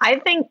I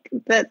think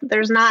that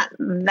there's not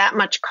that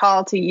much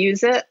call to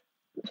use it.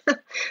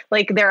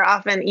 Like there are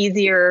often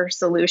easier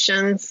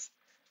solutions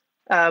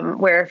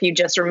where if you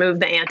just remove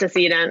the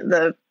antecedent,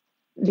 the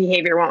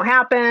behavior won't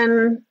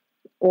happen,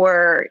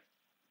 or,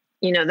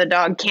 the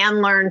dog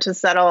can learn to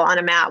settle on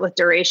a mat with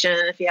duration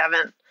if you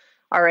haven't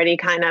already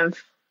kind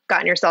of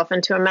gotten yourself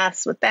into a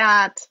mess with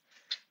that.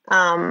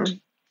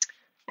 And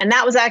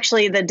that was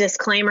actually the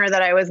disclaimer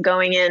that I was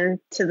going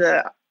into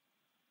the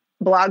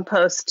blog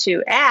post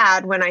to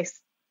add when I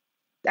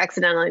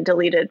accidentally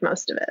deleted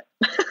most of it.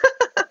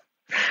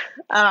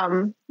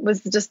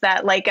 Was just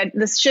that,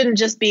 this shouldn't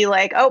just be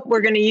like,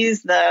 we're going to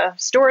use the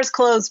stores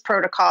closed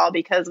protocol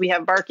because we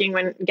have barking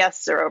when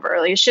guests are over.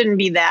 It shouldn't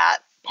be that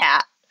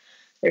pat.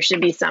 There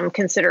should be some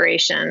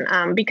consideration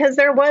because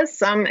there was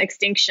some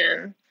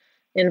extinction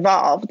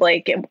involved.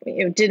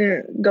 It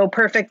didn't go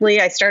perfectly.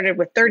 I started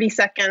with 30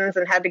 seconds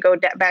and had to go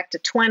back to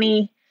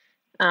 20.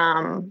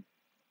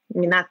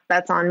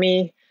 That's on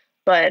me,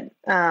 but,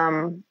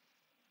 and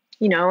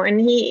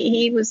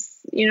he was,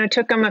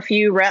 took him a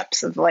few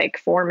reps of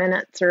 4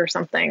 minutes or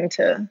something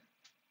for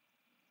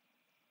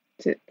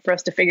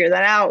us to figure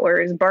that out,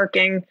 where he's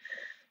barking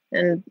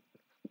and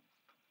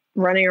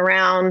running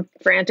around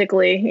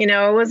frantically.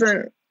 It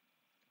wasn't,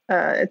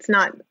 it's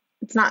not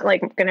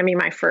going to be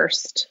my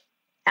first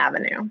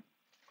avenue.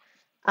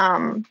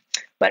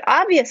 But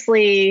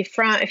obviously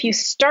if you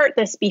start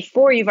this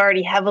before you've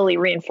already heavily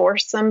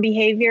reinforced some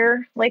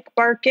behavior like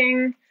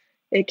barking,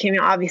 it can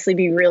obviously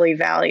be really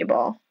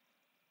valuable.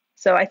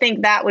 So I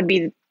think that would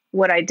be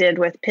what I did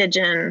with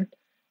Pigeon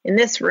in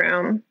this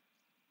room,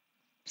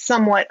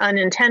 somewhat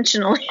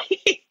unintentionally.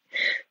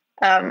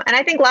 And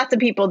I think lots of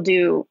people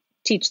do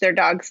teach their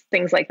dogs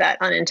things like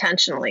that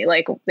unintentionally.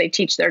 Like they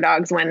teach their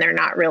dogs when they're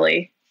not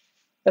really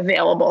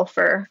available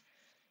for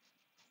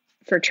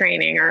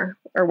training or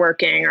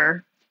working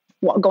or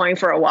going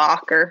for a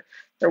walk or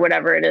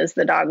whatever it is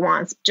the dog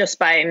wants, just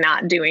by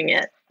not doing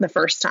it the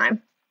first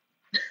time.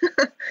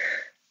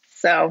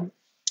 So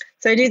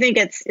I do think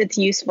it's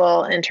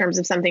useful in terms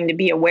of something to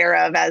be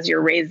aware of as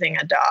you're raising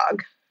a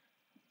dog.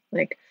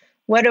 Like,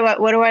 what do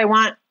I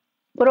want?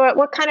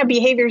 What kind of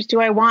behaviors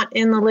do I want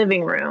in the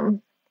living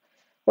room?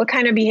 What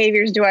kind of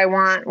behaviors do I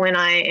want when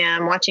I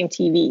am watching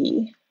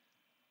TV?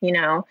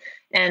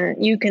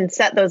 And you can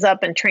set those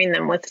up and train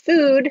them with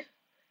food.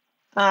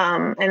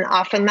 And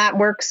often that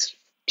works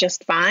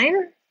just fine.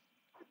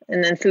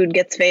 And then food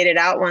gets faded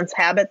out once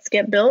habits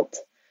get built.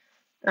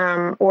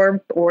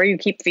 Or you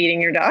keep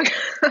feeding your dog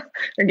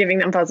or giving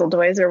them puzzle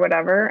toys or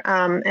whatever.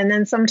 And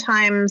then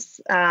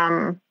sometimes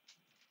other,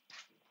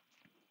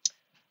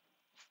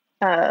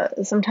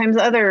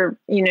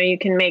 you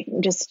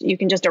can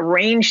just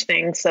arrange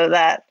things so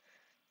that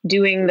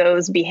doing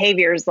those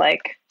behaviors,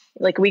 like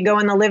we go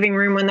in the living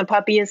room when the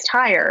puppy is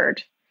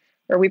tired,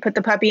 or we put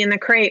the puppy in the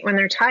crate when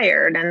they're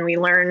tired, and we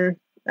learn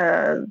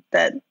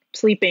that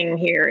sleeping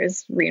here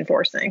is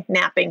reinforcing,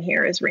 napping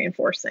here is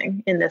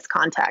reinforcing in this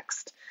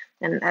context.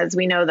 And as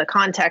we know, the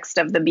context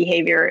of the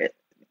behavior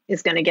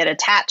is going to get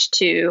attached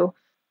to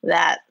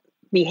that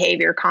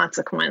behavior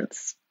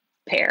consequence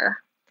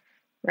pair,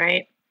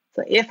 right?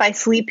 So if I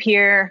sleep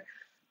here,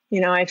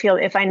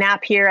 if I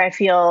nap here, I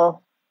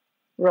feel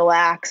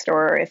relaxed,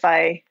 or if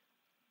I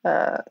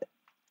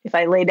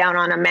lay down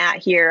on a mat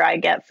here, I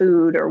get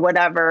food or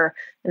whatever,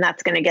 and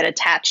that's going to get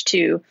attached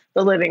to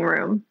the living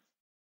room.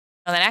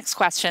 Well, the next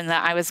question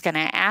that I was going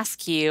to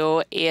ask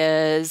you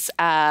is,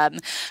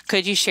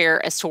 could you share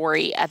a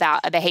story about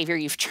a behavior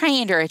you've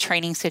trained or a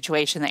training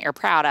situation that you're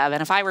proud of?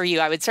 And if I were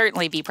you, I would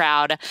certainly be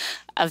proud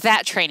of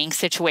that training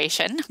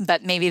situation,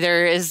 but maybe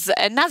there is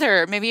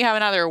maybe you have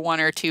another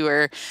 1 or 2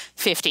 or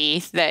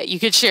 50 that you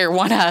could share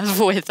one of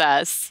with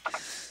us.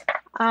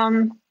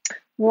 I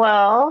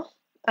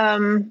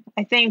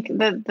think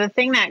the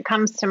thing that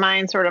comes to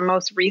mind sort of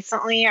most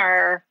recently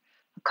are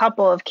a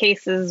couple of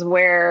cases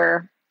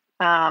where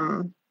I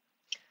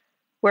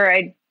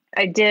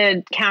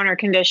did counter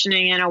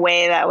conditioning in a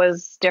way that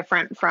was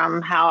different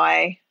from how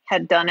I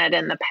had done it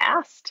in the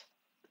past.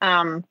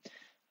 We're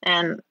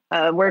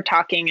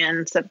talking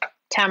in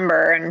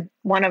September, and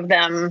one of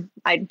them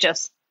I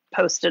just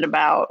posted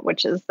about,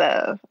 which is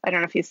I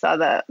don't know if you saw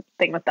the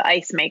thing with the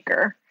ice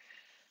maker.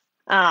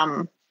 There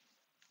are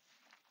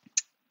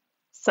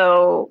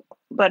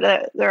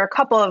a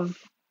couple of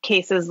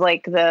cases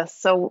like this.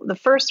 So the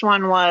first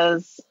one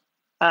was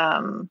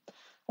a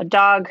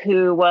dog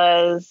who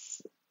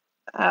was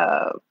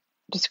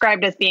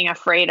described as being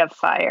afraid of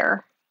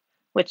fire,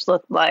 which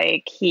looked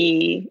like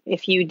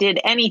if you did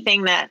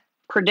anything that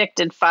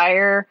predicted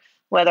fire,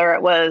 whether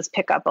it was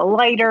pick up a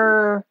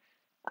lighter,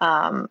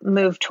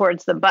 move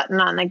towards the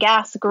button on the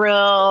gas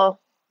grill,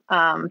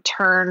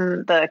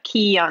 turn the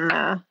key on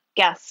the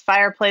gas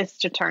fireplace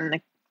to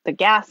turn the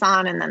gas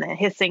on, and then the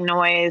hissing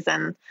noise,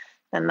 and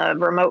then the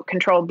remote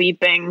control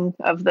beeping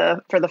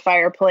for the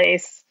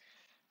fireplace,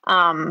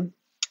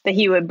 that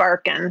he would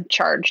bark and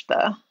charge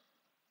the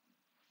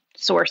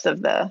source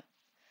of the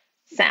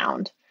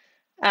sound.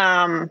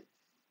 My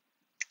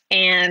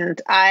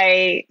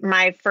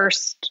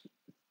first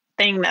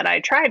thing that I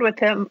tried with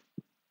him,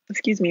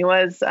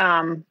 was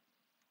I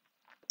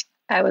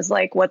was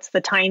like, what's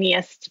the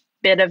tiniest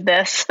bit of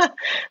this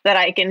that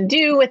I can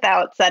do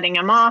without setting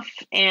him off?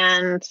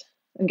 And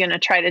I'm going to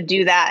try to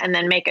do that and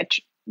then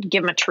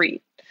give him a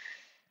treat.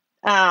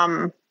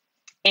 And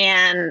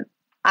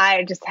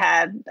I just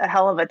had a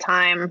hell of a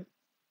time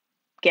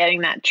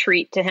getting that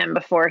treat to him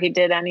before he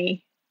did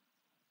any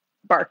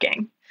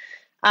barking.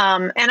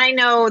 And I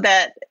know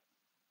that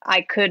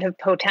I could have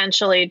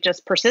potentially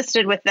just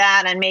persisted with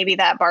that, and maybe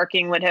that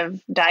barking would have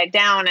died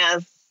down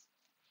as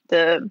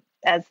the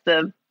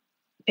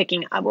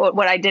picking up.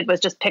 What I did was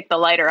just pick the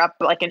lighter up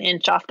like an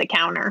inch off the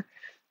counter.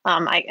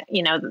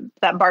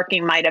 That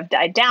barking might have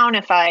died down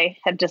if I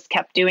had just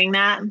kept doing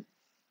that.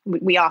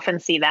 We often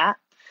see that.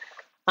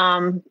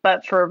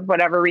 But for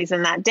whatever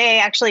reason that day,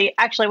 actually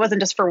it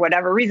wasn't just for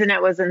whatever reason,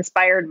 it was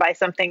inspired by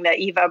something that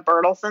Eva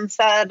Bertelsen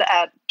said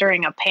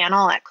during a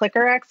panel at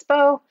Clicker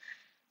Expo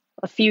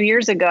a few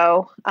years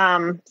ago.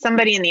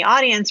 Somebody in the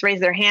audience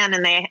raised their hand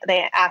and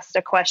they asked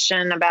a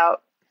question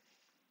about,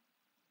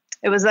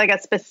 it was like I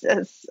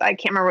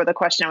can't remember what the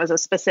question, it was a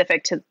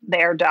specific to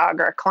their dog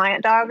or a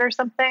client dog or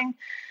something.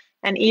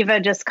 And Eva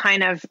just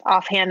kind of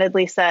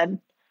offhandedly said, and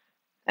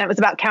it was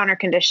about counter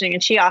conditioning,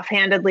 and she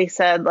offhandedly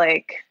said,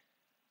 like,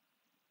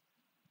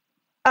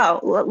 oh,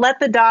 let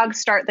the dog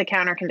start the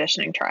counter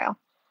conditioning trial.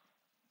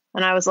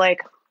 And I was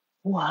like,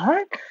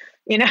 what?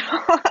 And I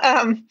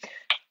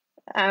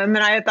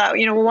thought,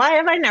 why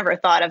have I never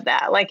thought of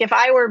that? Like, if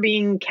I were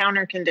being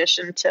counter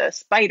conditioned to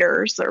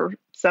spiders or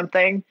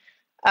something,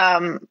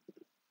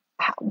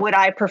 would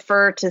I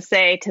prefer to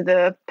say to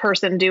the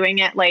person doing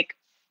it, like,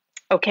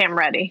 okay, I'm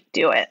ready,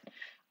 do it?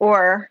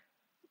 Or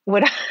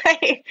would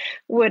I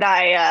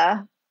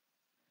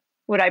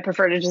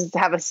prefer to just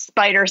have a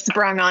spider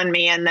sprung on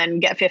me and then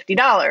get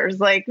 $50?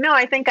 Like, no,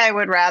 I think I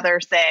would rather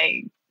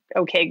say,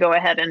 okay, go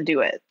ahead and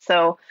do it.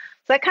 So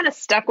that kind of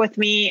stuck with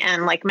me,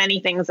 and like many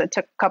things, it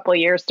took a couple of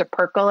years to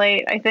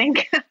percolate, I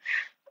think.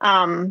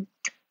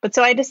 But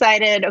so I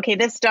decided, okay,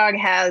 this dog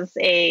has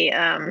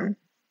and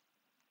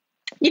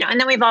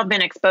then we've all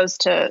been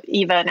exposed to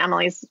Eva and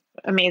Emily's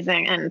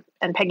amazing,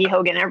 and Peggy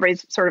Hogan,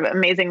 everybody's sort of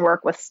amazing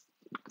work with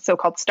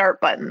so-called start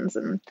buttons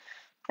and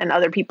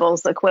other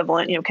people's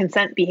equivalent,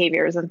 consent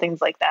behaviors and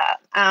things like that.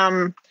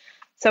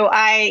 So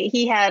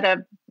he had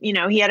a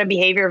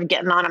behavior of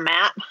getting on a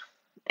mat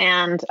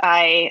and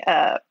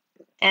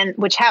and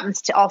which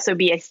happens to also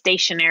be a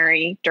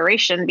stationary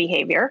duration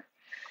behavior.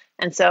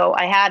 And so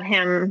I had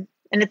him,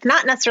 and it's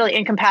not necessarily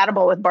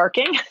incompatible with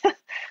barking,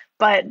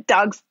 but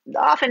dogs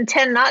often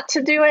tend not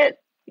to do it.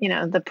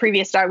 The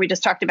previous dog we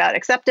just talked about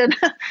accepted,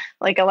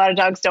 like a lot of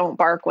dogs don't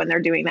bark when they're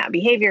doing that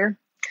behavior.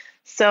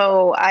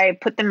 So I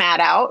put the mat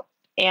out,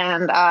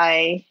 and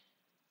I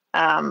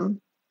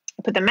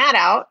put the mat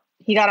out.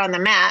 He got on the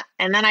mat,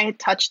 and then I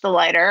touched the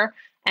lighter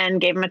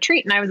and gave him a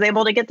treat, and I was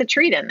able to get the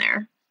treat in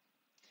there.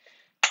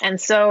 And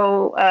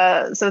so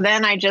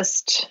then I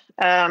just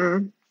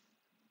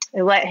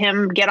let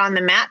him get on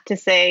the mat to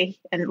say,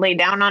 and lay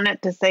down on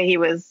it to say he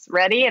was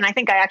ready. And I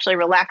think I actually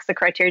relaxed the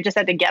criteria, just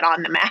had to get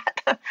on the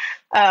mat.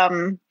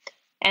 And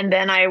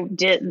then I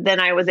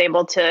was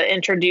able to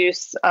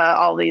introduce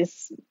all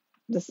this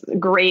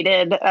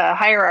graded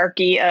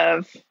hierarchy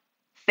of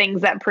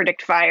things that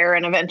predict fire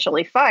and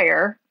eventually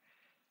fire.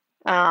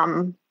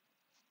 But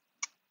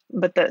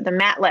the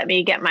mat let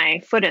me get my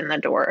foot in the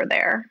door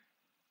there.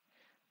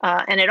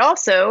 And it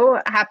also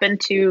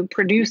happened to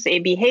produce a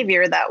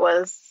behavior that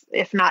was,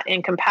 if not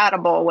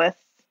incompatible with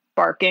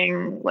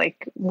barking,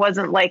 like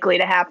wasn't likely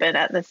to happen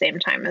at the same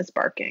time as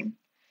barking.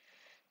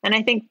 And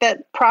I think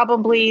that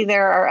probably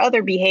there are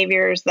other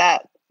behaviors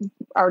that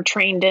are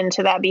trained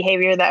into that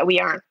behavior that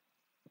we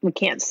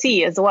can't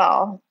see as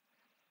well.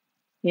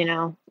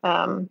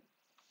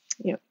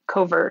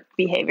 Covert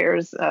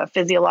behaviors,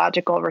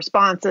 physiological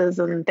responses,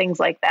 and things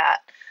like that.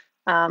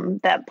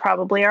 That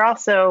probably are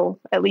also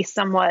at least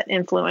somewhat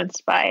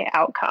influenced by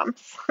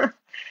outcomes.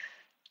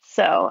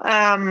 So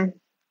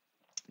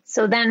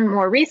then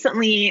more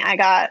recently, I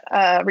got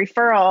a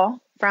referral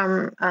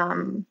from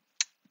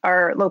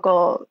our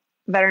local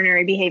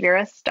veterinary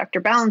behaviorist,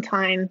 Dr.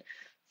 Ballantyne,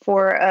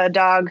 for a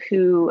dog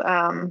who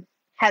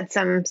had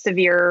some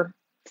severe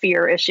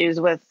fear issues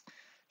with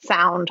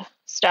sound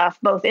stuff,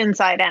 both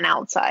inside and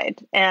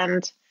outside.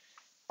 And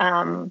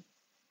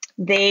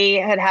they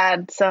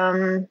had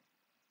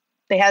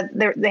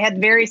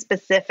very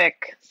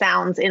specific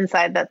sounds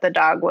inside that the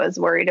dog was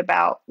worried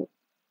about,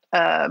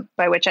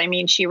 by which I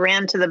mean she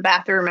ran to the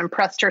bathroom and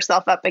pressed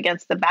herself up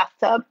against the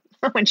bathtub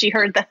when she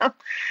heard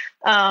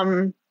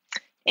them.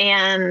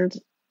 And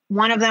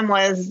one of them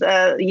was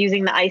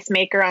using the ice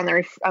maker on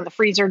the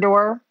freezer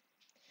door.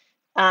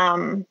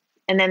 And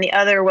then the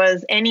other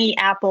was any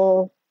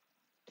Apple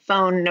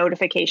phone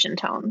notification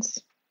tones.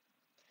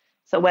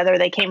 So whether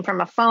they came from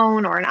a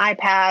phone or an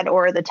iPad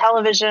or the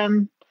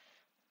television.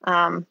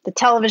 The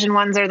television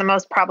ones are the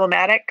most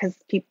problematic because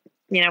you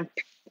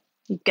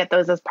get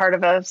those as part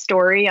of a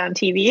story on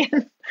TV.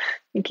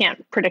 You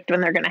can't predict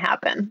when they're going to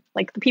happen.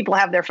 Like, the people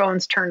have their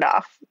phones turned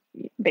off,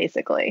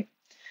 basically.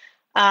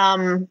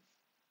 And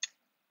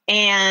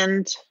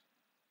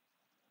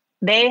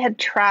they had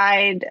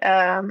tried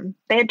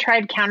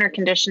counter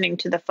conditioning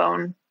to the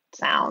phone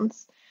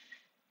sounds.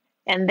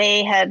 And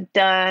they had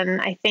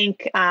done, I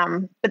think,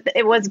 but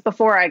it was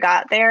before I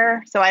got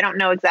there, so I don't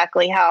know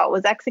exactly how it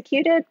was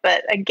executed.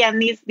 But again,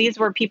 these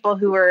were people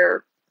who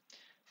were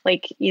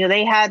like,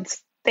 they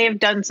have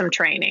done some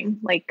training.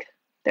 Like,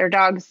 their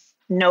dogs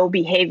know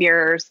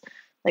behaviors,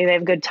 like they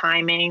have good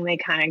timing. They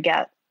kind of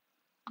get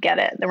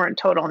it. They weren't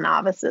total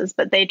novices,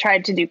 but they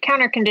tried to do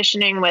counter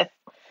conditioning with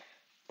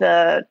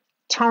the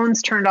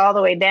tones turned all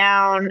the way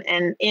down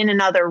and in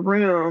another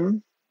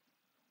room.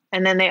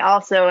 And then they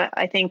also,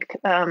 I think,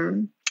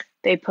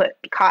 they put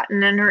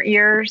cotton in her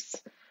ears.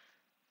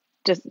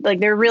 Just like,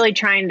 they're really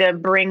trying to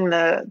bring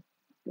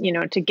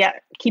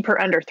keep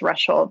her under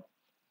threshold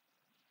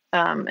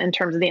in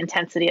terms of the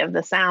intensity of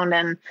the sound.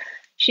 And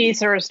she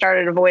sort of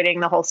started avoiding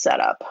the whole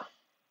setup.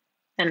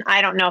 And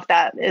I don't know if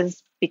that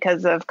is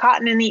because of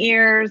cotton in the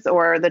ears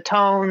or the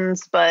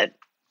tones, but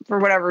for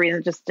whatever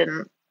reason, it just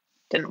didn't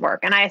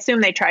work. And I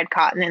assume they tried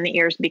cotton in the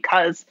ears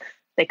because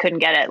they couldn't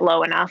get it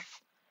low enough.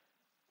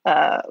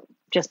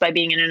 Just by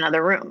being in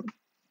another room.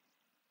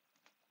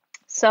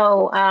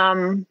 So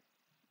I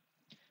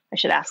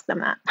should ask them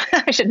that.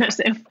 I shouldn't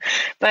assume.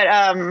 But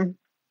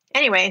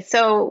anyway,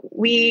 so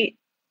we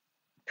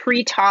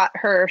pre-taught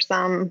her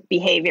some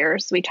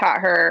behaviors. We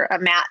taught her a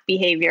mat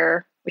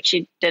behavior, which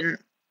she didn't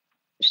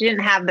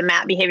have the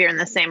mat behavior in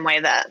the same way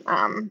that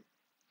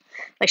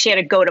like she had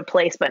a go to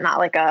place, but not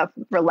like a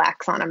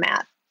relax on a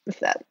mat,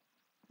 if that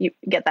you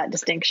get that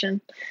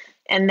distinction.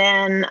 And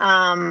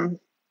then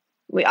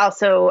we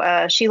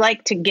also, she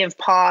liked to give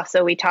paw,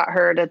 so we taught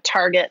her to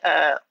target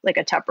like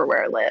a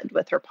Tupperware lid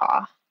with her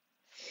paw.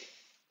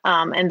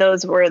 And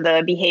those were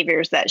the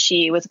behaviors that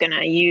she was going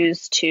to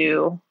use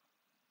to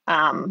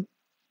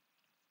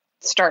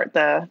start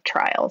the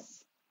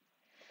trials.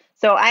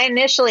 So I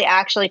initially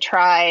actually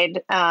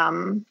tried,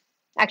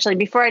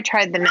 before I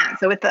tried the mat,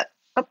 so with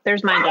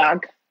there's my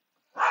dog.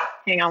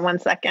 Hang on one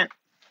second.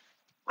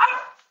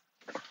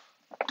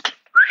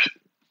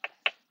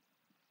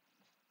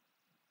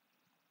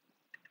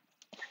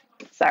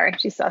 Sorry,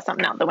 she saw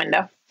something out the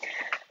window.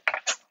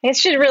 It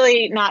should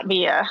really not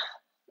be a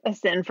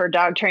sin for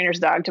dog trainer's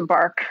dog to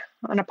bark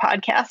on a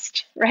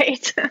podcast,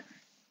 right?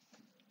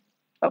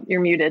 Oh,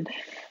 you're muted.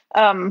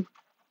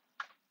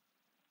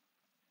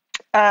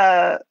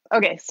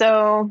 Okay,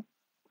 so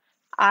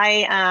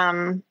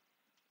the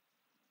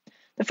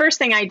first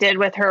thing I did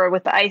with her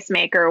with the ice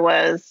maker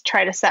was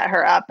try to set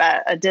her up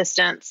at a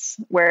distance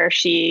where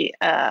she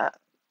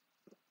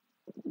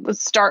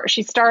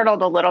she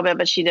startled a little bit,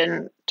 but she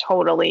didn't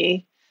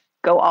totally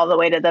go all the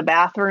way to the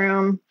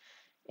bathroom.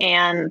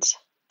 And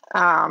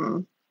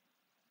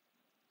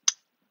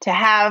to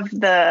have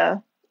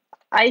the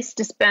ice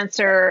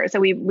dispenser, so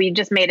we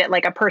just made it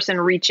like a person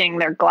reaching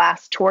their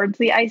glass towards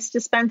the ice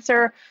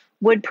dispenser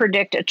would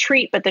predict a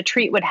treat, but the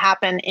treat would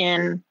happen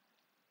in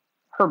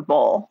her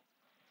bowl.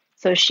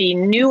 So she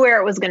knew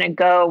where it was going to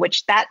go,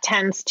 which that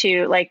tends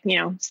to, like,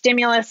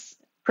 stimulus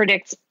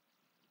predicts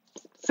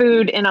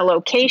food in a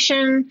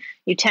location.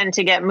 You tend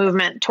to get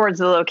movement towards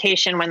the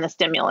location when the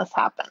stimulus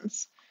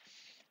happens.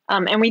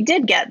 And we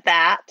did get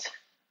that.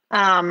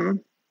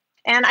 And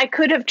I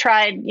could have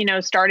tried,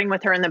 starting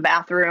with her in the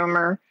bathroom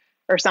or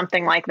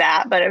something like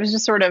that, but it was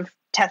just sort of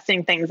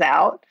testing things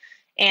out.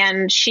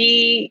 And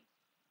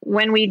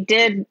when we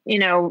did,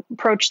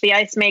 approach the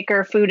ice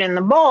maker, food in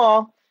the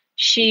bowl,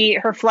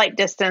 her flight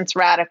distance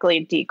radically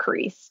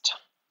decreased.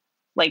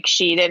 Like,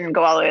 she didn't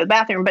go all the way to the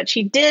bathroom, but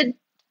she did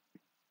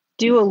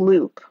do a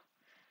loop.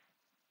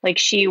 Like,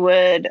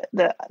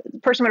 the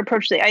person would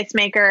approach the ice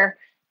maker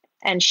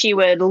and she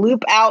would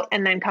loop out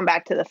and then come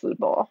back to the food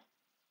bowl.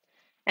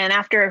 And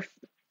after,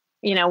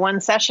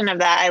 one session of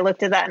that, I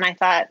looked at that and I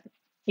thought,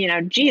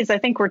 geez, I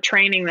think we're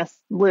training this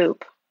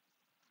loop.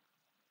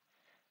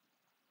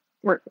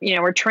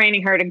 We're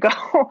training her to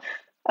go,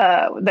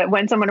 that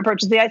when someone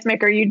approaches the ice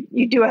maker,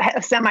 you do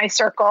a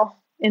semicircle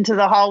into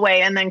the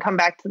hallway and then come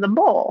back to the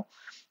bowl,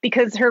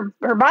 because her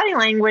body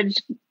language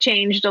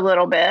changed a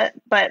little bit,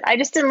 but I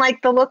just didn't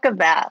like the look of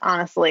that.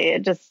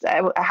 Honestly,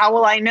 how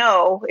will I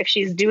know if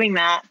she's doing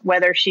that,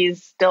 whether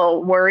she's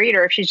still worried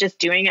or if she's just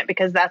doing it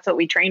because that's what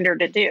we trained her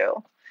to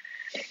do?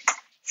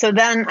 So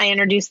then I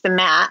introduced the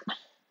mat,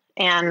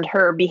 and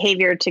her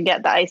behavior to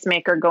get the ice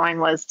maker going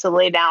was to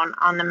lay down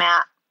on the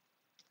mat.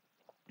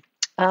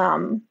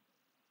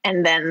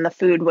 And then the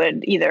food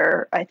would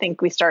I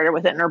think we started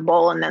with it in her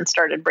bowl and then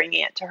started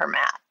bringing it to her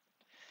mat.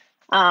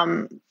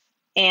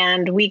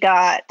 And we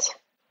got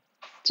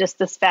just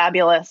this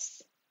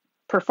fabulous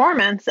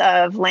performance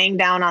of laying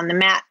down on the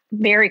mat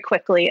very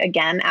quickly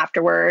again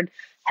afterward,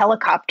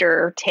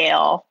 helicopter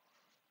tail,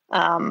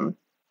 and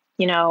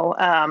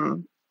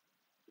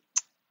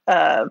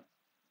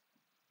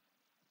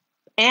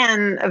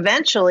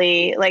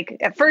eventually, like,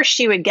 at first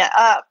she would get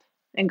up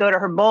and go to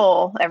her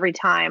bowl every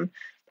time.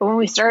 But when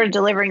we started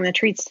delivering the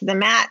treats to the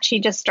mat, she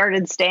just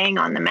started staying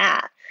on the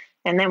mat.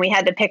 And then we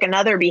had to pick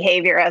another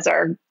behavior as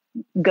our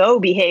go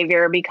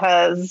behavior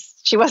because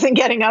she wasn't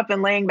getting up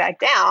and laying back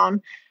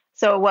down.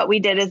 So what we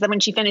did is that when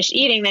she finished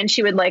eating, then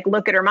she would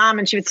look at her mom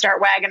and she would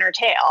start wagging her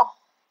tail.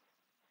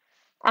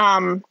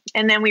 And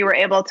then we were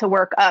able to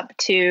work up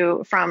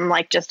from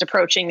just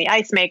approaching the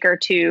ice maker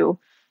to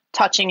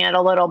touching it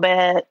a little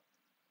bit,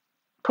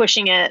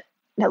 pushing it,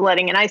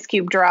 letting an ice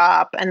cube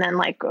drop, and then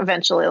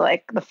eventually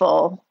the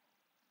full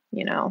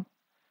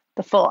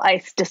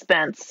ice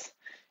dispense,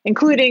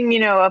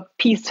 including, a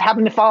piece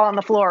happened to fall on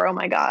the floor. Oh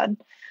my God.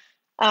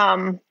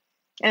 And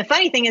the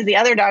funny thing is the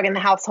other dog in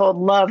the household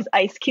loves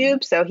ice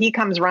cubes. So he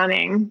comes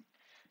running,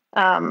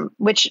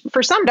 which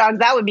for some dogs,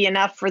 that would be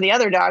enough for the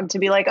other dog to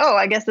be like, oh,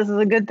 I guess this is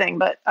a good thing,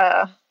 but,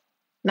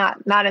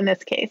 not in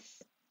this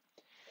case.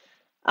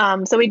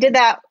 So we did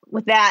that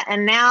with that.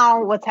 And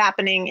now what's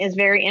happening is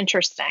very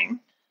interesting.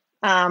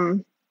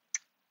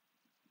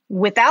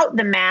 Without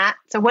the mat.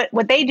 So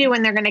what they do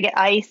when they're going to get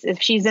ice,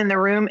 if she's in the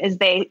room, is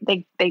they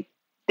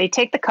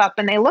take the cup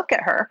and they look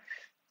at her.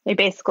 They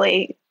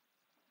basically,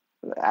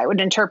 I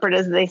would interpret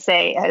as they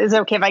say, is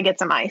it okay if I get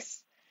some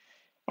ice?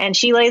 And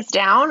she lays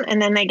down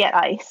and then they get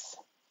ice.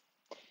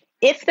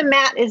 If the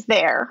mat is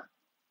there,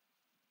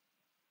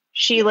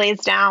 she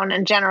lays down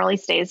and generally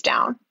stays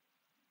down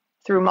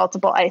through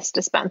multiple ice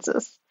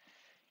dispenses.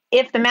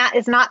 If the mat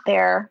is not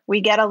there, we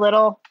get a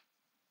little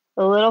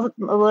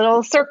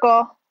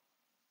circle,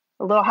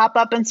 a little hop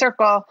up and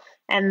circle,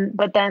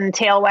 but then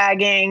tail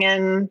wagging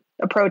and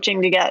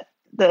approaching to get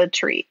the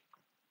treat.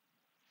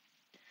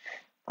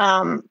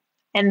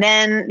 And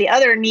then the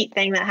other neat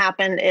thing that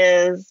happened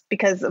is,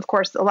 because of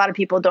course a lot of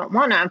people don't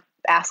want to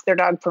ask their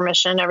dog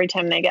permission every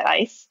time they get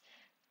ice,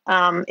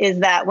 is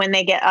that when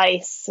they get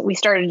ice, we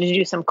started to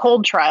do some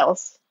cold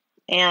trials.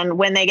 And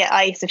when they get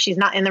ice, if she's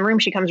not in the room,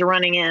 she comes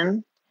running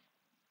in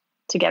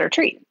to get her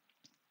treat.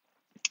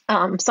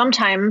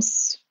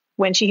 Sometimes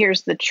when she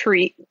hears the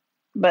treat,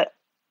 but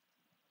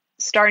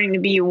starting to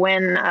be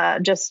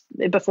when just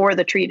before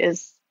the treat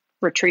is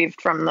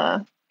retrieved from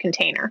the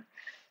container.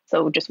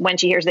 So just when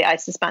she hears the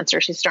ice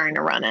dispenser, she's starting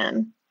to run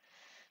in.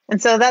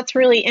 And so that's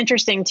really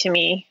interesting to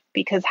me,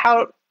 because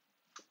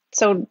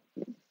so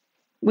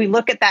we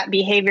look at that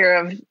behavior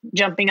of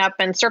jumping up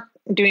and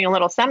doing a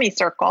little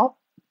semicircle,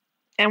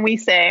 and we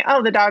say,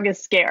 oh, the dog is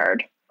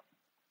scared,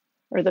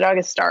 or the dog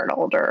is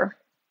startled, or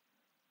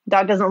the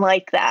dog doesn't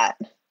like that.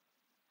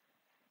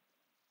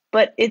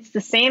 But it's the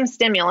same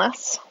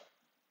stimulus.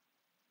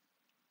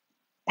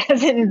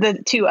 as in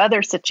the two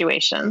other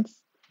situations.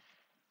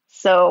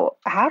 So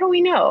how do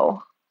we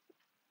know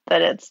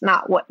that it's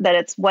not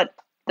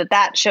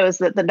that shows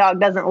that the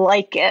dog doesn't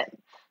like it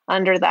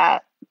under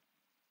that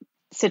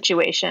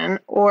situation?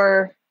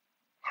 Or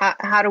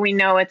how do we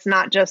know it's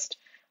not just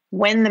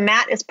when the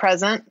mat is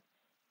present,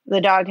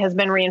 the dog has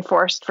been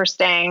reinforced for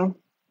staying,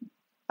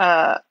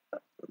 for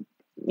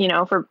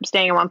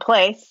staying in one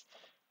place,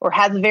 or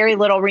has very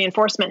little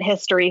reinforcement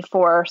history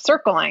for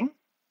circling?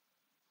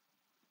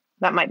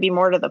 That might be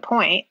more to the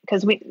point,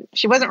 because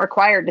she wasn't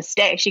required to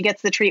stay. She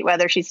gets the treat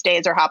whether she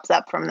stays or hops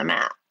up from the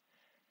mat.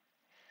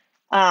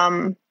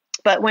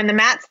 But when the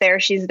mat's there,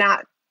 she's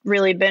not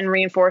really been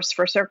reinforced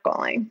for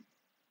circling.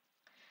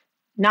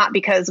 Not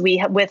because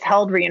we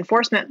withheld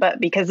reinforcement,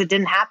 but because it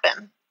didn't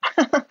happen.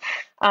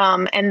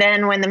 And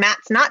then when the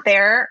mat's not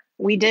there,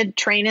 we did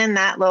train in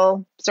that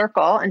little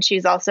circle, and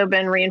she's also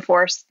been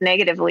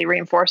negatively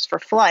reinforced for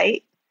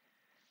flight.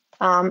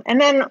 And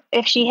then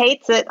if she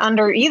hates it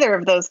under either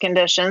of those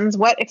conditions,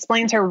 what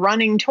explains her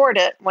running toward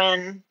it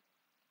when,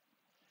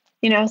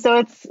 so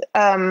it's,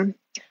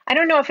 I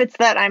don't know if it's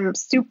that I'm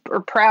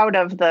super proud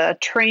of the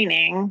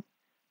training,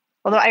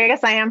 although I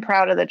guess I am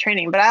proud of the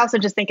training, but I also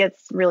just think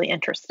it's really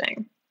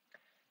interesting.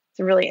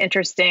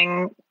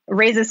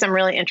 Raises some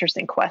really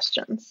interesting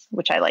questions,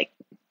 which I like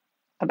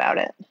about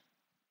it.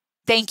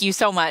 Thank you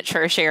so much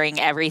for sharing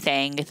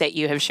everything that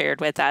you have shared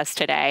with us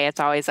today. It's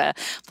always a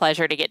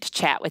pleasure to get to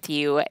chat with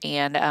you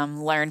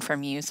and learn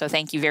from you. So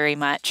thank you very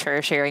much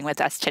for sharing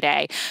with us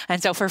today.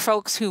 And so for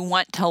folks who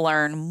want to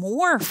learn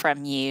more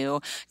from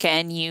you,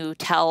 can you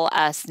tell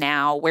us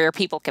now where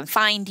people can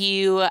find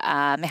you,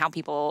 how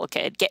people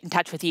could get in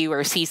touch with you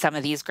or see some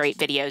of these great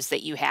videos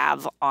that you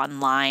have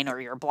online or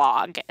your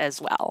blog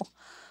as well?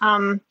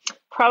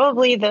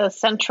 Probably the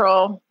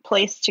central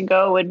place to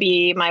go would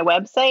be my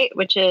website,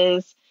 which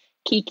is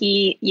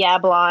Kiki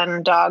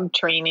Yablon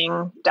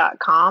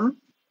dogtraining.com.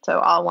 So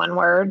all one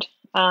word.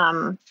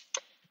 And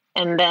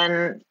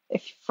then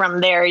if from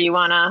there you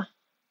want to,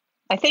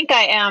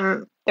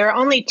 there are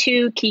only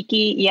 2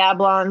 Kiki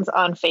Yablons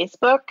on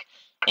Facebook,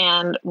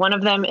 and one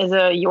of them is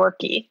a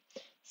Yorkie.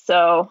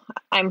 So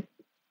I'm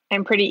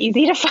pretty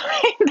easy to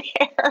find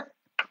there.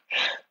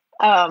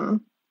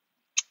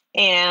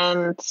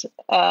 And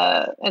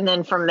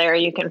then from there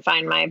you can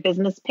find my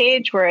business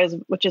page,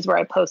 which is where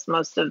I post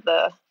most of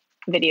the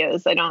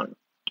videos. I don't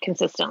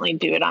consistently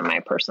do it on my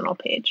personal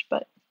page,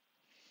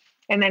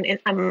 and then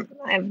I've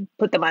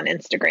put them on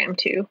Instagram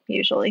too,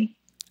 usually.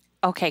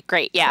 Okay,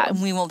 great. Yeah,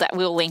 and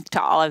we'll link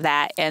to all of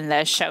that in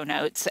the show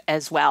notes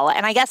as well.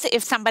 And I guess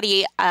if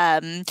somebody,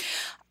 I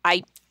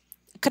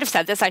could have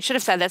said this. I should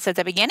have said this at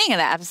the beginning of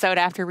the episode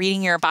after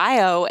reading your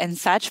bio and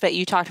such, but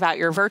you talked about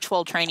your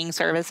virtual training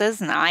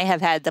services, and I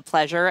have had the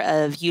pleasure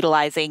of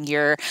utilizing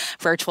your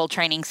virtual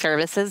training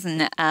services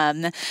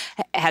and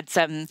had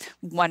some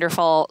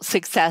wonderful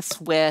success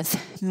with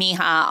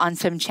Miha on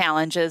some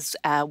challenges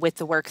with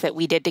the work that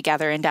we did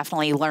together, and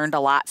definitely learned a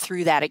lot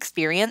through that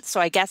experience. So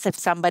I guess if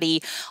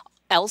somebody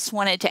else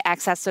wanted to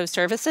access those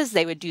services,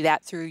 they would do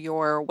that through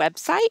your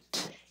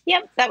website?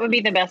 Yep, that would be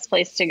the best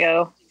place to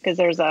go, because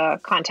there's a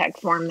contact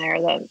form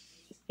there that,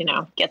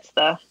 gets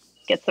the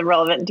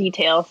relevant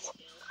details.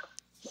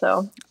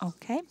 So,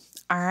 okay.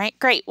 All right,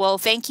 great. Well,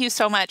 thank you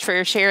so much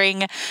for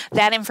sharing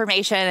that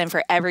information and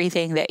for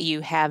everything that you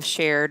have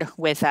shared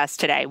with us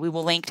today. We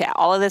will link to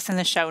all of this in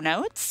the show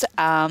notes.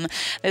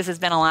 This has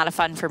been a lot of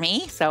fun for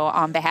me. So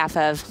on behalf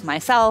of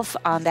myself,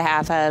 on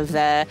behalf of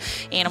the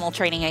Animal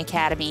Training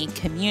Academy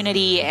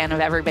community, and of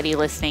everybody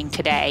listening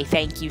today,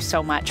 thank you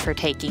so much for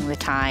taking the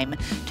time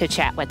to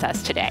chat with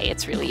us today.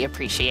 It's really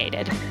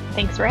appreciated.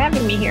 Thanks for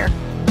having me here.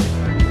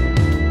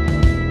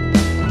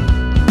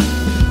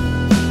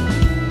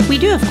 We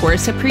do, of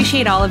course,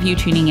 appreciate all of you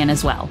tuning in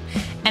as well.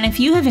 And if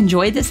you have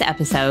enjoyed this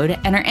episode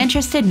and are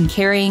interested in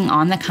carrying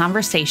on the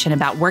conversation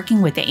about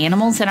working with the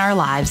animals in our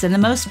lives in the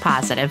most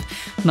positive,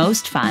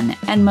 most fun,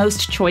 and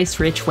most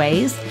choice-rich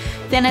ways,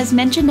 then as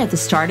mentioned at the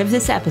start of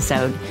this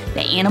episode,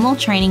 the Animal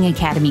Training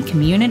Academy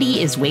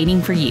community is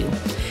waiting for you.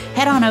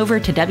 Head on over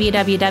to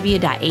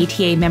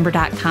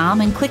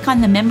www.atamember.com and click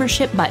on the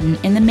membership button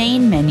in the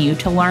main menu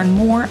to learn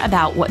more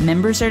about what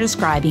members are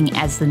describing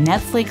as the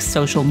Netflix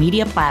social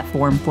media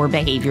platform for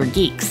behavior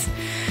geeks.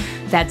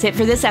 That's it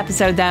for this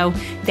episode, though.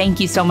 Thank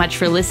you so much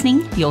for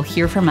listening. You'll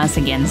hear from us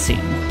again soon.